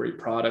into a great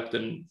product,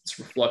 and it's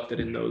reflected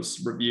in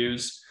those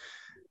reviews.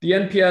 The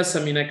NPS,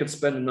 I mean, I could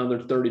spend another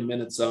 30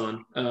 minutes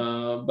on,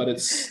 but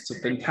it's a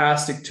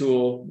fantastic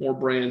tool. More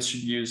brands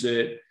should use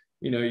it.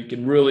 You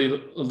can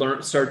really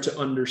start to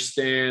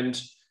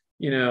understand.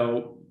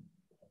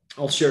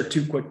 I'll share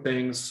two quick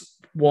things.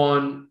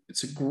 One,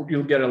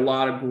 you'll get a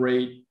lot of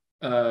great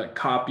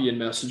copy and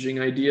messaging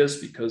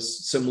ideas,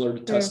 because similar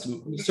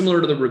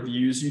to the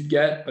reviews you'd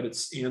get, but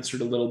it's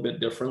answered a little bit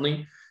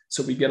differently.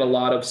 So we get a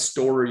lot of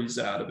stories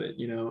out of it,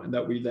 and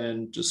that we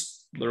then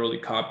just literally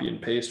copy and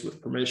paste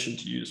with permission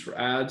to use for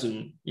ads.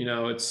 And,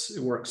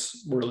 it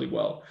works really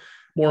well.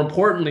 More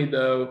importantly,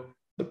 though,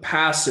 the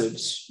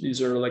passives,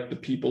 these are like the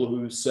people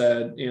who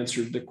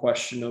answered the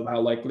question of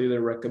how likely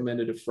they're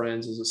recommended to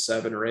friends as a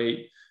 7 or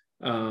 8.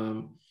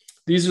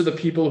 These are the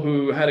people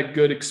who had a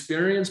good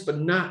experience, but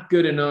not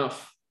good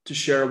enough to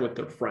share with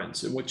their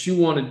friends. And what you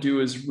want to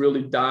do is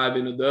really dive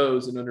into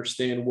those and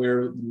understand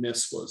where the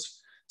miss was.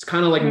 It's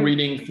kind of like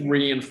reading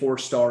 3 and 4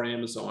 star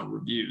Amazon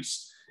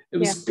reviews. it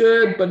was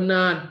good, but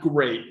not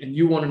great. And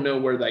you want to know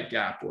where that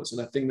gap was.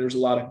 And I think there's a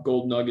lot of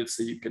gold nuggets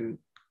that you can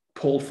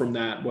pull from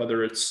that,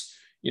 whether it's,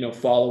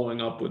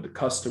 following up with the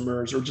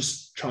customers or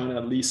just trying to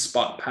at least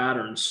spot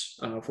patterns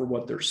for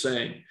what they're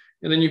saying.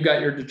 And then you've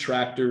got your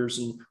detractors,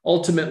 and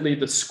ultimately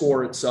the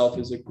score itself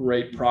is a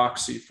great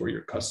proxy for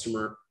your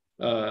customer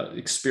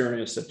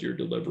experience that you're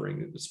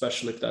delivering,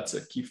 especially if that's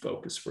a key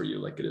focus for you,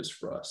 like it is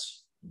for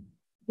us.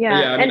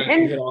 Yeah.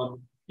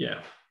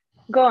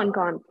 Go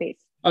on, please.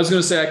 I was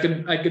going to say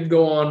I could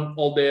go on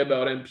all day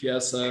about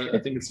NPS. I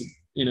think it's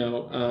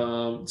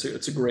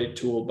a great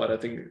tool, but I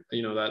think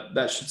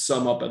that should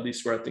sum up at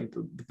least where I think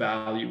the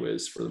value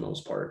is for the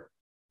most part.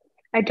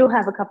 I do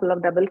have a couple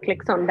of double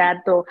clicks on that,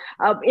 though.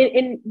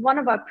 In one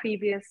of our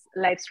previous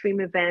live stream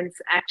events,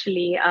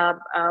 actually,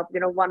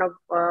 one of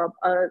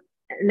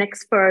an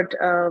expert,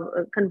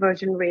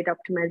 conversion rate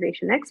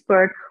optimization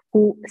expert,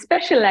 who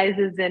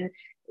specializes in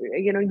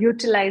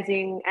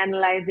utilizing,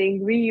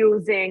 analyzing,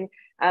 reusing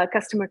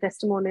customer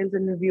testimonials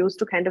and reviews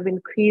to kind of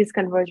increase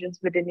conversions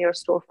within your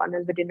store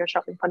funnel, within your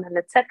shopping funnel,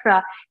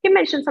 etc. He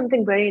mentioned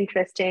something very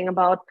interesting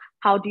about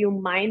how do you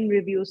mine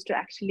reviews to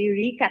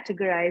actually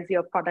recategorize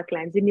your product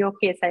lines. In your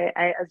case,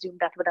 I assume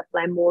that would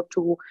apply more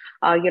to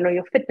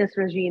your fitness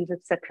regimes,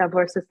 etc.,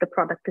 versus the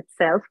product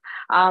itself.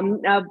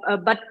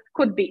 But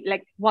could be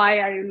like, why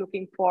are you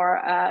looking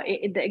for?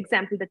 The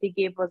example that he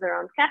gave was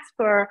around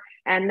Casper,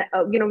 and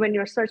when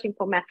you're searching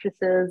for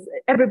mattresses,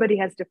 everybody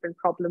has different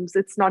problems.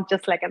 It's not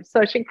just like I'm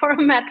searching for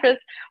a mattress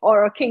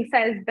or a king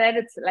size bed.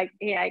 It's like,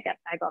 hey, I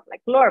got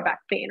like lower back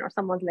pain, or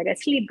someone's like, I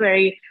sleep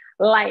very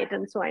light,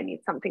 and so I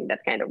need something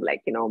that kind of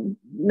like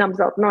numbs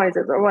out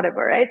noises or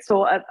whatever, right?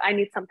 So I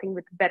need something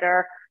with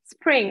better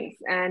springs,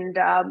 and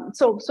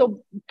so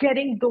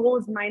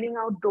mining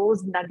out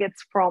those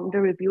nuggets from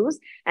the reviews,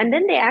 and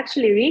then they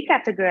actually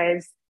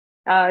recategorize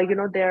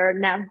their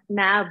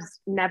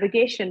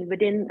navigation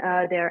within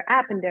their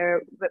app and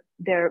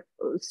their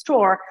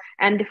store,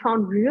 and they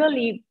found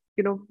really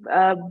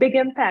big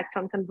impact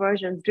on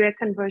conversions, direct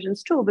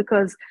conversions too,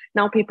 because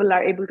now people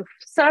are able to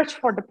search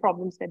for the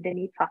problems that they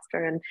need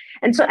faster.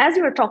 And so as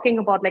you were talking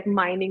about like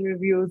mining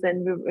reviews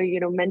and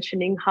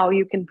mentioning how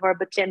you can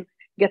verbatim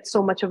get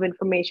so much of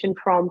information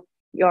from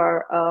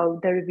your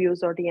the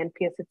reviews or the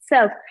NPS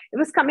itself,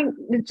 it's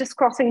just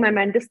crossing my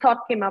mind. This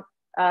thought came up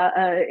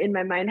in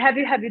my mind. Have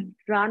you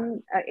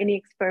run any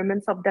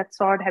experiments of that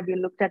sort? Have you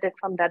looked at it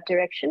from that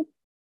direction?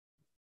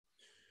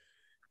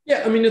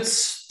 Yeah, I mean,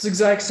 it's the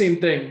exact same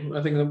thing.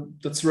 I think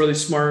that's really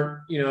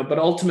smart, but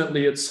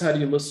ultimately it's how do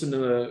you listen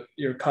to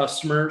your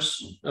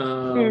customers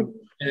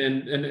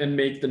and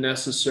make the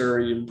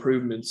necessary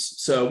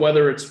improvements. So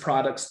whether it's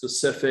product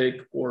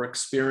specific or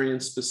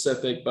experience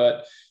specific,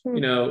 but,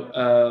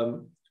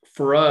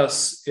 for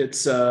us, it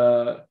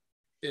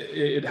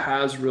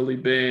has really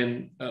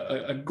been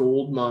a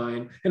gold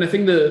mine. And I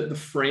think the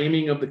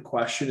framing of the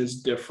question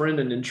is different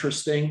and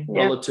interesting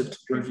relative to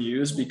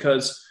reviews,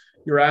 because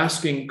you're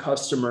asking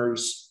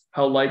customers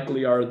how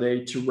likely are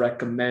they to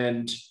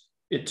recommend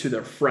it to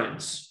their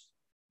friends,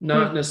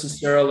 not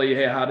necessarily,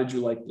 hey, how did you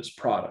like this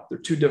product? They're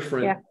two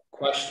different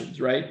questions,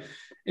 right?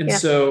 And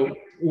so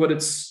what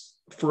it's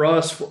for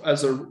us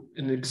as an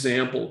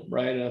example,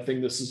 right? And I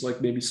think this is like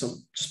maybe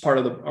just part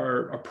of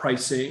our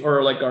pricing,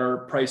 or like our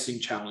pricing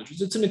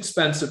challenges. It's an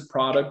expensive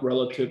product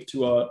relative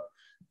to a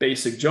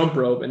basic jump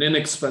rope, an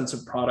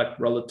inexpensive product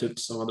relative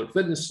to some other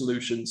fitness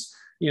solutions,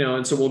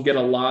 and so we'll get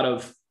a lot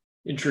of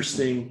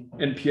interesting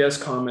NPS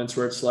comments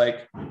where it's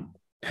like,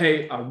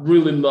 hey, I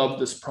really love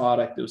this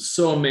product. It was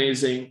so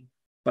amazing,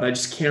 but I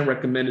just can't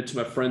recommend it to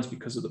my friends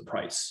because of the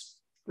price,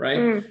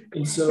 right?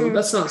 And so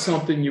that's not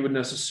something you would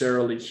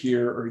necessarily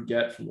hear or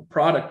get from a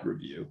product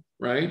review,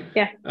 right?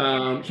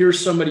 Here's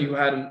somebody who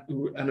had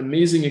an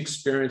amazing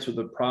experience with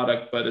the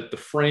product, but at the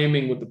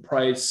framing with the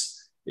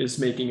price is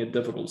making it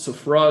difficult. So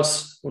for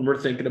us, when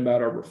we're thinking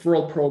about our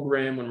referral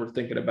program, when we're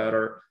thinking about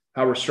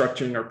how we're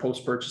structuring our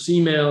post-purchase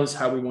emails,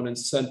 how we want to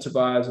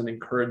incentivize and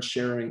encourage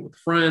sharing with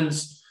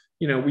friends,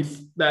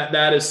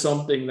 that is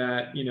something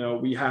that,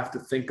 we have to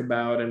think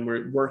about and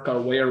work our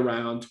way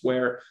around,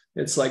 where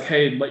it's like,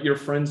 hey, let your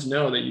friends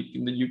know that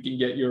you can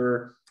get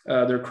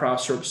their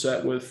CrossRope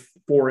set with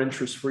 4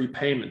 interest-free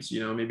payments,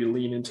 maybe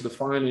lean into the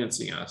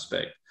financing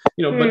aspect,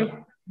 but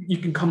you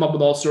can come up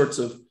with all sorts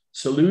of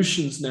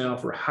solutions now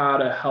for how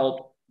to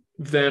help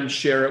them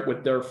share it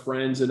with their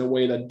friends in a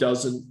way that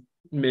doesn't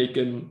make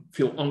them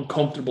feel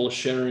uncomfortable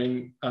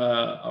sharing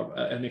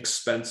an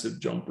expensive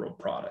jump rope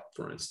product,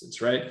 for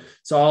instance, right?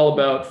 It's all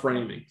about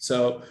framing.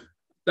 So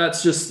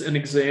that's just an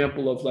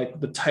example of like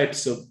the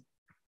types of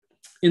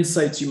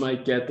insights you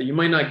might get that you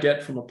might not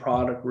get from a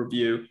product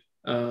review,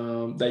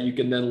 that you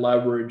can then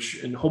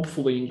leverage and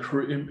hopefully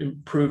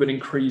improve and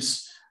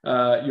increase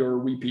your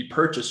repeat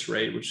purchase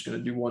rate, which is going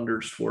to do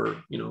wonders for,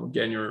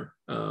 again, your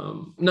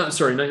not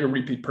your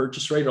repeat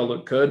purchase rate, although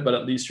it could, but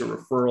at least your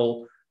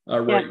referral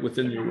right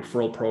within your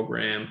referral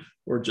program,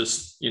 or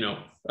just,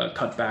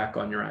 cut back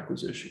on your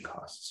acquisition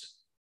costs.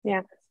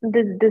 Yeah,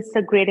 this is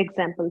a great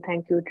example.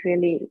 Thank you. It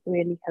really,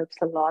 really helps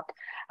a lot.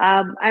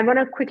 I want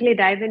to quickly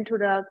dive into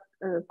the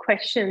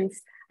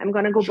questions. I'm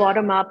going to go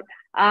bottom up.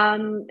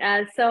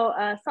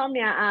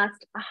 Soumya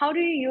asked, how do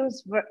you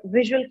use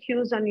visual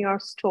cues on your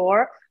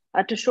store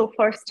to show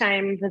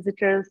first-time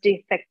visitors the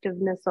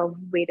effectiveness of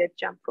weighted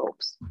jump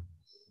ropes?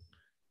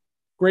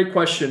 Great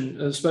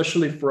question,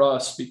 especially for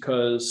us,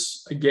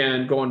 because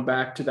again, going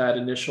back to that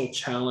initial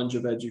challenge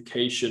of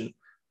education,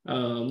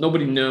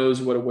 nobody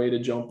knows what a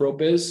weighted jump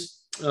rope is.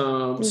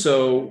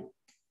 So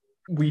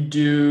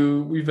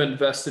we've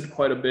invested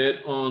quite a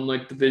bit on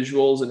like the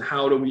visuals and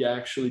how do we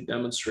actually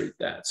demonstrate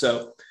that.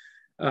 So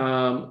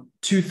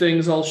two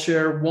things I'll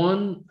share.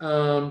 One,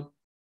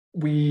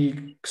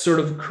 we sort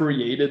of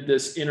created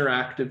this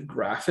interactive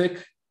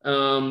graphic.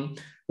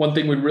 One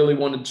thing we really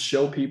wanted to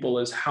show people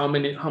is how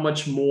many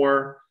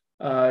more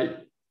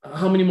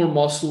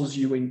muscles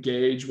you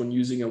engage when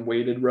using a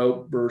weighted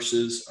rope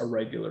versus a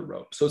regular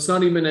rope. So it's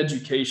not even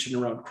education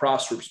around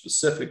CrossRope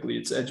specifically,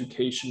 it's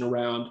education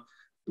around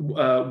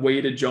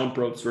weighted jump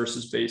ropes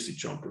versus basic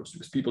jump ropes,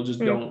 because people just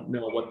don't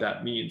know what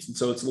that means. And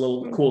so it's a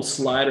little cool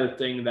slider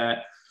thing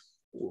that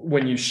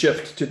when you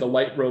shift to the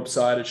light rope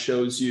side, it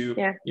shows you,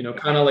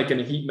 kind of like in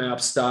a heat map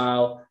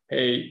style,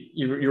 hey,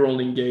 you're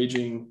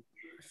engaging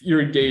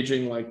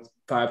like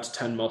 5 to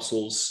 10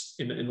 muscles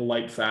in a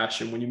light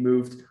fashion. When you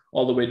moved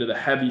all the way to the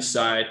heavy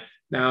side,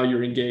 now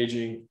you're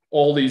engaging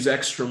all these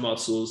extra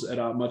muscles at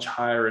a much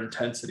higher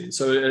intensity. And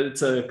so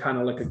it's a kind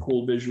of like a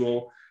cool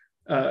visual,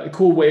 a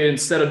cool way,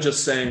 instead of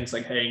just saying it's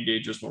like, hey,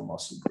 engage just more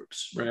muscle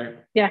groups, right?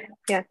 Yeah.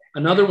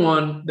 Another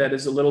one that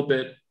is a little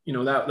bit,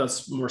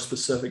 that's more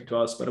specific to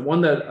us, but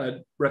one that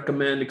I'd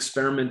recommend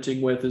experimenting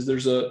with is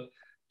there's a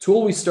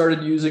tool we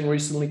started using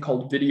recently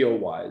called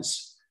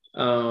VideoWise.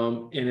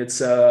 And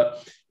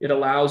it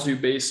allows you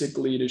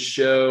basically to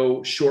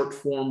show short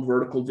form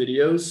vertical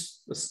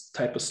videos, this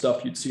type of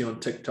stuff you'd see on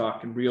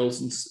TikTok and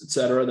Reels, and et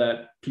cetera,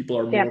 that people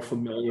are more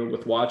familiar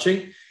with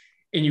watching.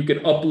 And you can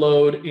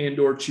upload and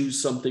or choose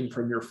something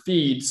from your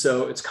feed.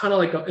 So it's kind of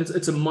like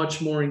it's a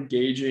much more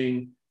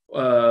engaging,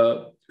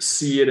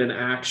 see it in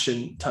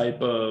action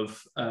type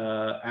of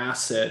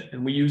asset.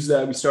 And we use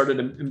that. We started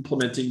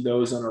implementing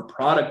those on our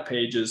product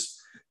pages.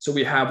 So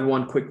we have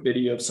one quick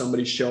video of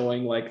somebody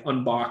showing like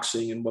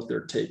unboxing and what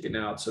they're taking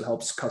out. So it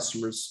helps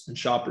customers and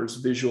shoppers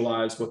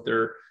visualize what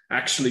they're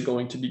actually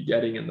going to be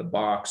getting in the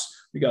box.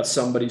 We got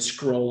somebody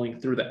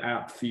scrolling through the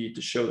app feed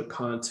to show the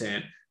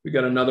content. We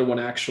got another one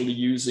actually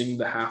using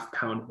the 1/2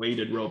 pound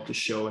weighted rope to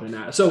show it in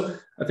that. So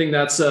I think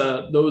that's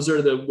those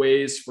are the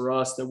ways for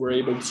us that we're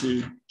able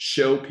to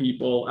show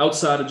people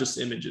outside of just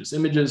images.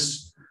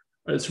 Images,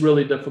 it's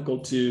really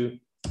difficult to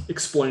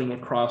explain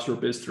what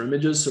CrossRope is through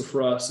images. So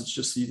for us, it's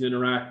just these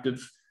interactive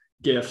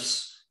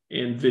GIFs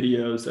and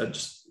videos that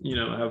just,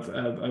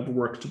 have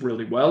worked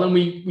really well. And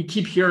we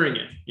keep hearing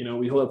it.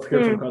 We hear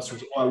from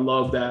customers, oh, I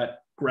love that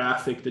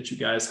graphic that you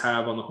guys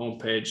have on the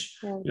homepage.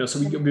 So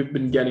we've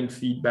been getting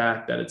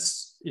feedback that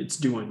it's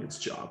doing its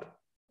job.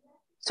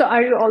 So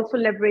are you also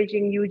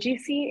leveraging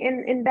UGC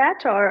in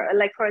that, or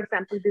like, for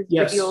example, these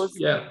videos?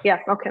 Yeah.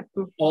 Okay.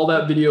 All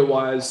that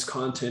VideoWise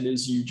content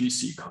is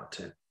UGC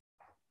content.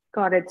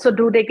 Got it. So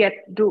do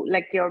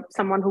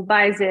someone who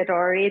buys it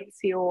or rates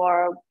you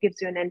or gives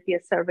you an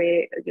NPS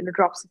survey,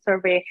 drops a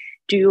survey,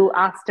 do you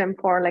ask them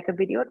for like a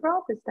video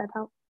drop? Is that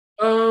how?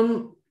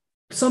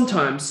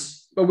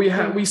 Sometimes, but we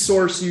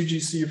source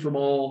UGC from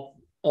all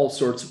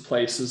sorts of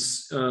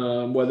places,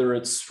 whether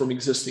it's from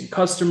existing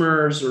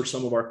customers or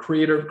some of our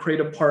creative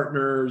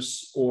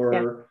partners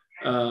or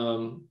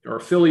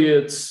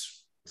affiliates,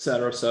 et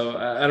cetera. So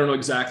I don't know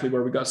exactly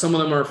where we got. Some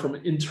of them are from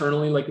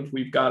internally, like if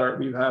we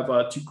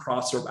have 2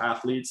 CrossRope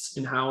athletes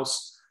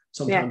in-house.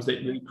 Sometimes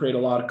they create a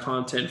lot of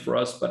content for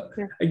us, but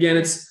again,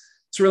 it's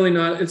really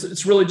not,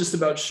 it's really just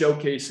about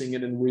showcasing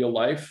it in real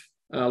life,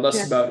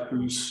 less about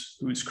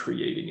who's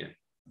creating it.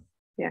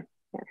 Yeah,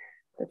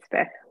 that's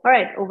fair. All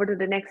right, over to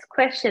the next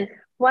question.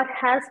 What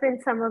have been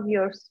some of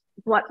your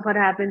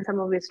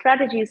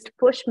strategies to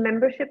push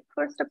membership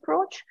first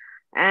approach?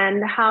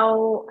 And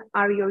how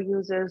are your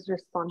users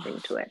responding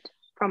to it?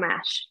 From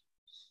Ash.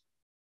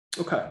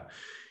 Okay.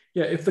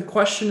 Yeah, if the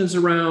question is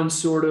around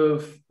sort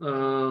of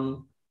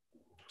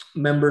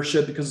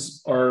membership,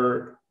 because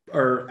our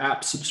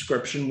app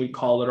subscription, we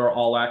call it our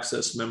all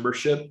access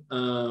membership.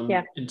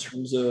 In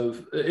terms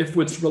of, if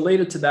it's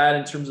related to that,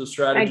 in terms of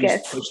strategies to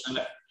push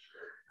that.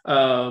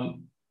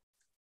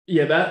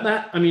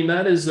 That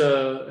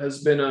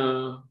has been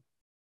a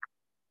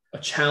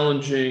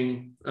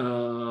challenging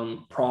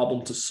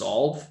problem to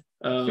solve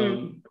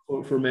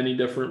for many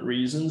different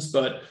reasons,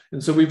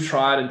 and so we've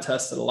tried and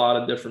tested a lot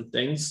of different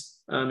things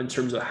in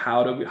terms of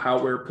how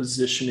we're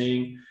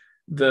positioning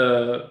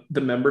the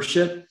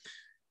membership.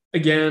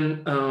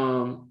 Again,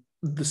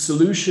 the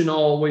solution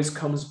always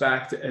comes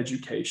back to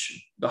education.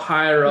 The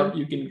higher up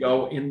you can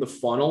go in the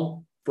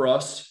funnel for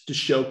us to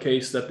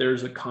showcase that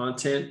there's a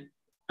content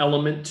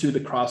element to the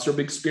CrossRope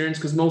experience,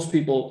 because most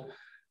people,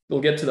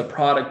 they'll get to the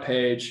product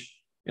page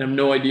and have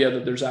no idea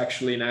that there's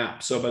actually an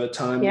app. So by the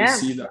time they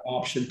see the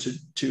option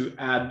to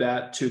add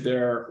that to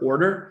their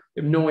order,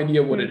 they have no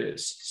idea what it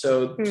is.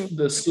 So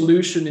the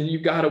solution, and you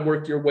got to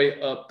work your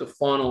way up the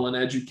funnel and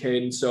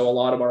educate. And so a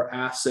lot of our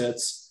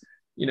assets,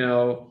 you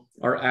know,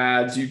 our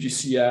ads,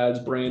 UGC ads,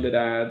 branded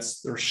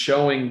ads, they're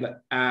showing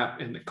the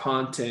app and the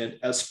content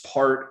as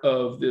part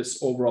of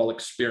this overall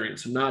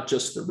experience, and not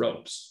just the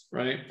ropes,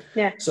 right?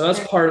 Yeah. So that's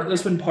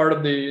been part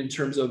of in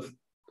terms of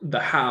the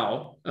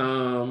how,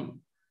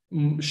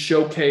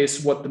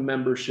 showcase what the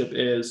membership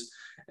is.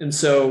 And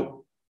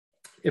so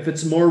if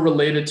it's more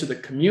related to the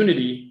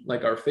community,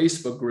 like our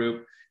Facebook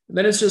group,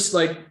 then it's just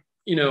like,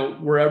 you know,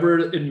 wherever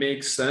it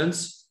makes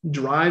sense,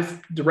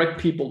 direct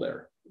people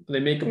there. They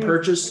make a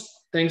purchase.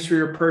 Thanks for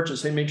your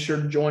purchase. Hey, make sure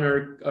to join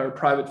our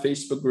private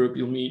Facebook group.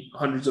 You'll meet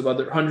hundreds of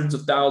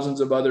thousands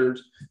of other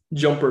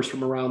jumpers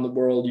from around the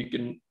world. You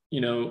can,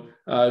 you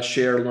know,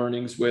 share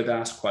learnings with,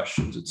 ask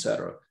questions,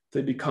 etc.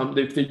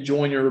 If they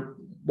join your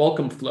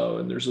welcome flow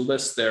and there's a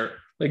list there,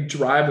 like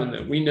drive them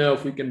there. We know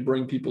if we can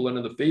bring people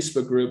into the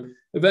Facebook group,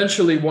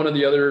 eventually one of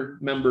the other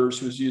members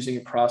who's using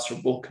a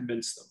CrossRope will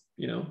convince them,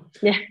 you know?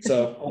 Yeah.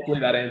 So hopefully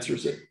that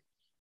answers it.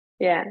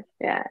 Yeah.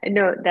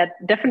 No, that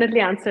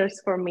definitely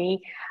answers for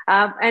me.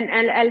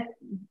 And I'll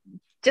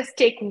just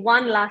take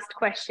one last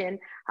question.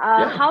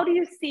 How do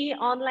you see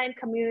online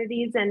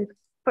communities and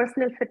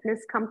personal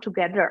fitness come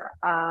together?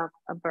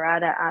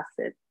 Barada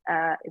is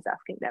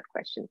asking that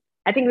question.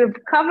 I think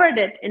we've covered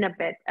it in a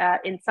bit,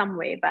 in some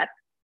way, but.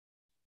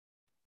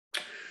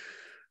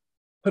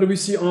 How do we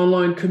see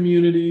online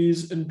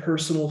communities and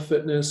personal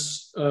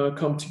fitness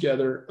come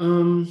together?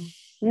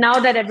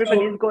 Now that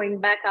everybody is going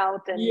back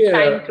out and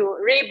trying to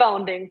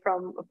rebounding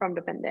from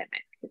the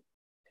pandemic.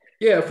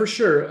 Yeah, for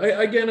sure.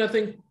 I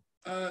think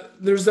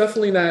there's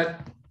definitely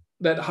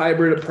that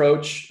hybrid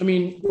approach. I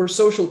mean, we're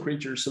social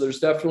creatures, so there's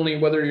definitely,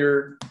 whether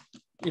you're,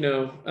 you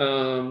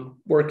know,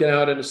 working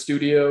out in a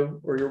studio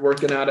or you're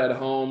working out at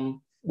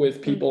home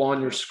with people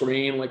on your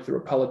screen, like through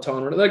a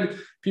Peloton, or like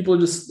people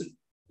just,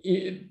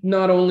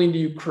 not only do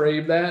you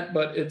crave that,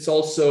 but it's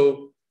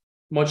also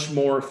much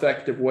more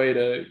effective way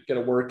to get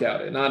a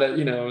workout. And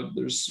you know,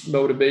 there's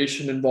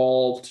motivation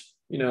involved,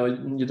 you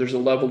know, there's a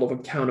level of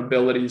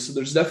accountability. So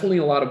there's definitely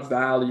a lot of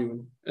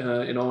value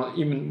in all,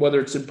 even whether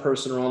it's in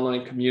person or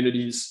online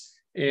communities,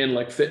 and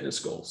like fitness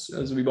goals.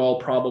 As we've all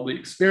probably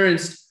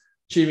experienced,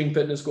 achieving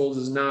fitness goals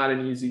is not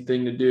an easy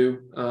thing to do,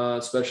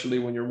 especially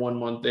when you're 1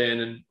 month in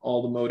and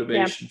all the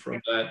motivation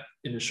from that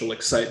initial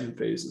excitement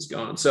phase is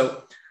gone.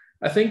 So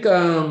I think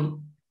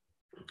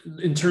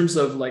in terms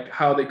of like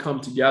how they come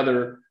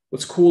together,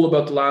 what's cool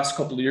about the last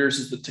couple of years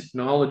is the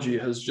technology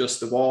has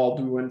just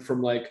evolved. We went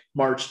from like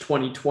March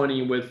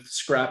 2020 with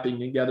scrapping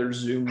together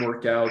Zoom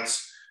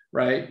workouts,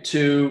 right,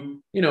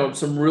 to, you know,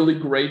 some really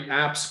great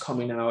apps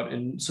coming out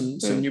and some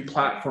new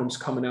platforms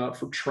coming out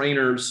for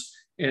trainers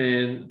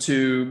and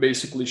to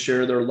basically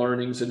share their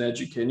learnings and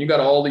educate. And you got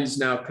all these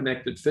now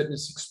connected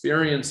fitness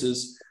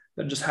experiences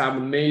that just have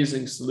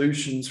amazing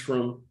solutions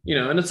from, you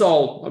know, and it's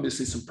all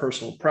obviously some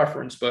personal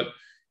preference, but,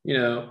 you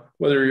know,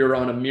 whether you're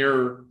on a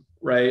mirror,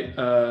 right,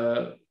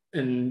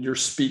 and you're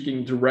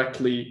speaking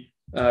directly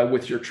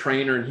with your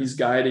trainer and he's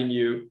guiding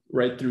you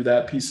right through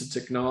that piece of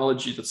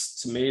technology,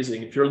 it's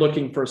amazing. If you're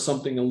looking for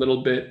something a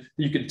little bit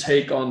you can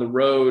take on the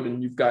road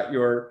and you've got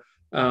your,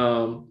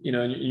 you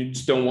know, you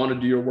just don't want to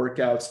do your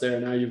workouts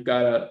there. Now you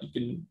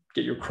can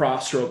get your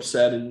CrossRope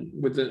set, and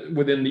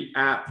within the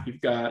app, you've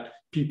got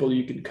people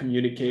you can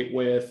communicate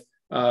with,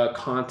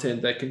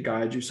 content that can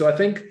guide you. So I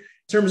think in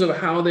terms of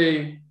how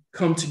they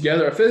come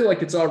together, I feel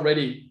like it's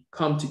already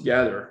come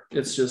together.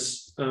 It's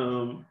just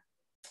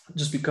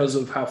because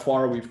of how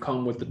far we've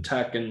come with the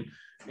tech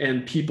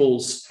and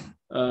people's,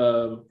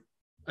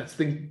 I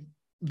think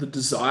the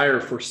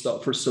desire for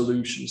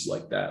solutions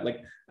like that.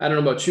 Like, I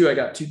don't know about you, I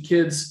got 2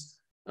 kids.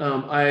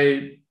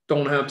 I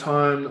don't have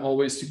time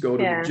always to go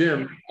to the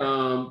gym,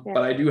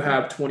 but I do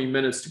have 20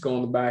 minutes to go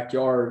in the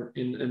backyard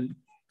and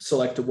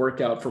select a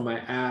workout from my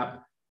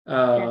app,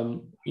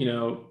 you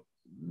know,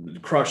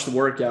 crush the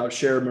workout,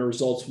 share my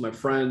results with my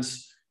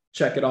friends,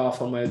 check it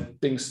off on my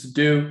things to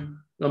do.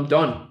 I'm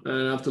done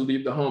and I have to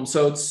leave the home.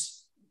 So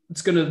it's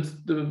going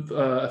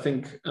to, I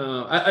think,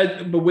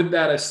 but with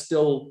that, I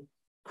still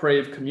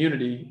crave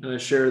community, and I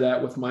share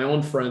that with my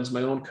own friends,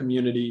 my own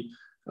community.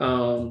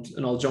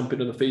 And I'll jump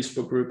into the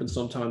Facebook group and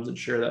sometimes and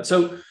share that.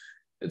 So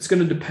it's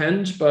going to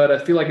depend, but I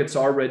feel like it's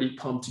already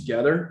come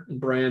together, and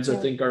brands, I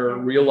think, are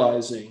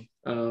realizing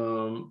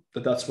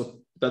that's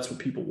what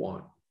people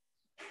want.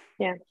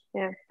 Yeah.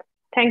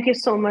 Thank you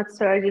so much,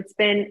 Serge. It's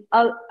been,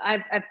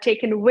 I've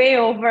taken way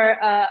over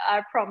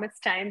our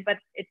promised time, but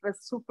it was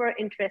super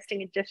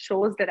interesting. It just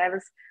shows that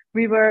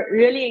we were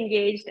really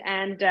engaged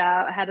and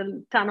had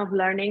a ton of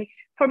learning.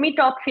 For me,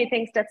 top 3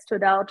 things that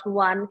stood out.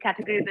 1,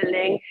 category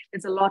building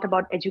is a lot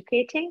about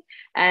educating,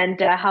 and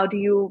how do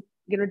you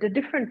know, the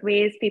different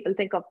ways people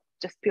think of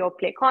just pure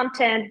play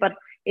content, but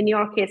in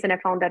your case, and I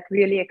found that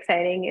really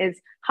exciting,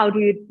 is how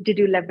did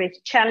you leverage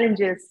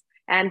challenges,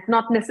 and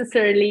not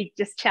necessarily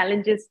just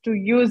challenges to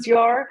use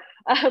your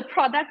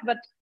product, but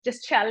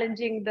just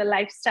challenging the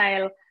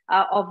lifestyle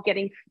of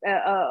getting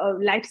a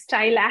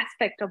lifestyle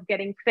aspect of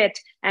getting fit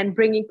and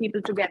bringing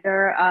people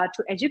together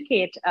to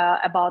educate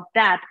about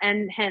that,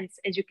 and hence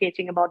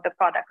educating about the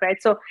product,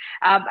 right? So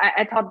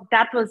I thought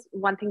that was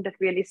one thing that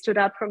really stood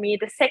out for me.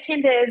 The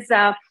second is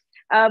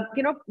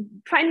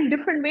finding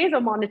different ways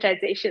of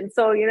monetization.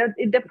 So,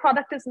 the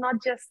product is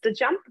not just the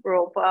jump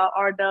rope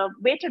or the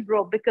weighted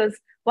rope, because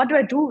what do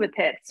I do with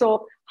it?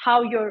 So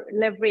how you're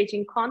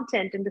leveraging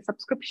content in the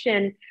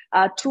subscription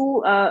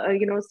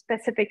to,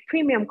 specific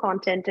premium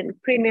content and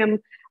premium,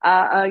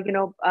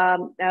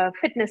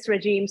 fitness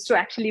regimes to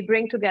actually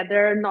bring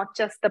together not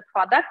just the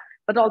product,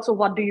 but also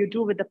what do you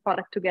do with the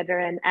product together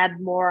and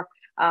add more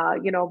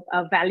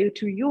value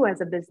to you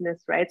as a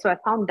business, right? So I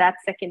found that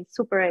second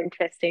super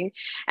interesting.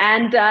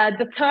 And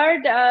the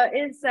third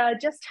is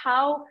just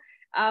how,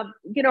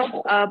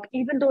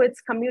 even though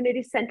it's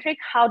community centric,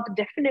 how the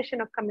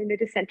definition of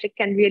community centric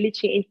can really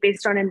change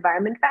based on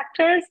environment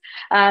factors,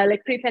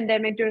 like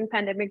pre-pandemic, during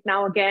pandemic,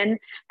 now again,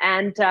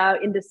 and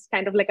in this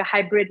kind of like a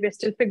hybrid, we're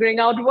still figuring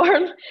out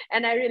world.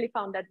 And I really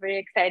found that very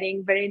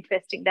exciting, very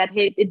interesting, that,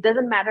 hey, it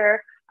doesn't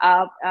matter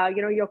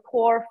your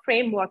core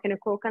framework and a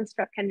core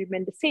construct can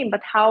remain the same,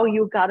 but how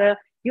you gotta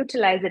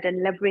utilize it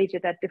and leverage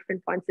it at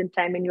different points in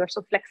time, and you're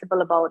so flexible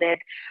about it,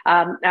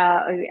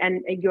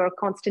 and you're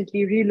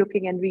constantly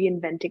relooking and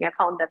reinventing. I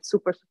found that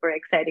super, super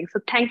exciting. So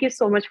thank you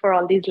so much for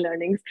all these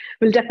learnings.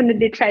 We'll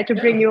definitely try to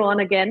bring you on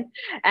again,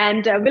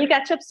 and we'll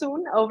catch up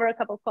soon over a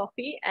cup of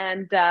coffee.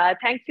 And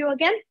thank you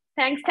again.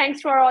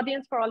 Thanks to our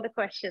audience for all the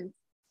questions.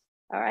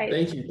 All right.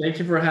 Thank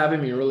you for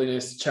having me. Really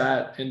nice to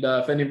chat. And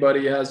if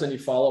anybody has any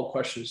follow-up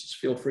questions, just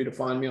feel free to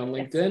find me on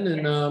LinkedIn,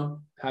 and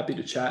happy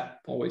to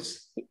chat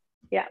always.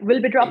 Yeah,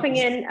 we'll be dropping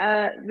in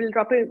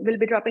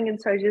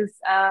Srdjan's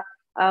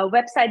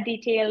website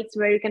details,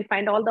 where you can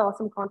find all the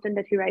awesome content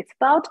that he writes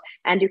about,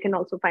 and you can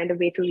also find a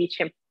way to reach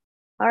him.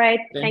 All right.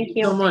 Thank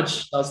you so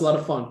much. That was a lot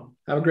of fun.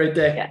 Have a great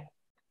day. Yeah,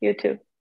 you too.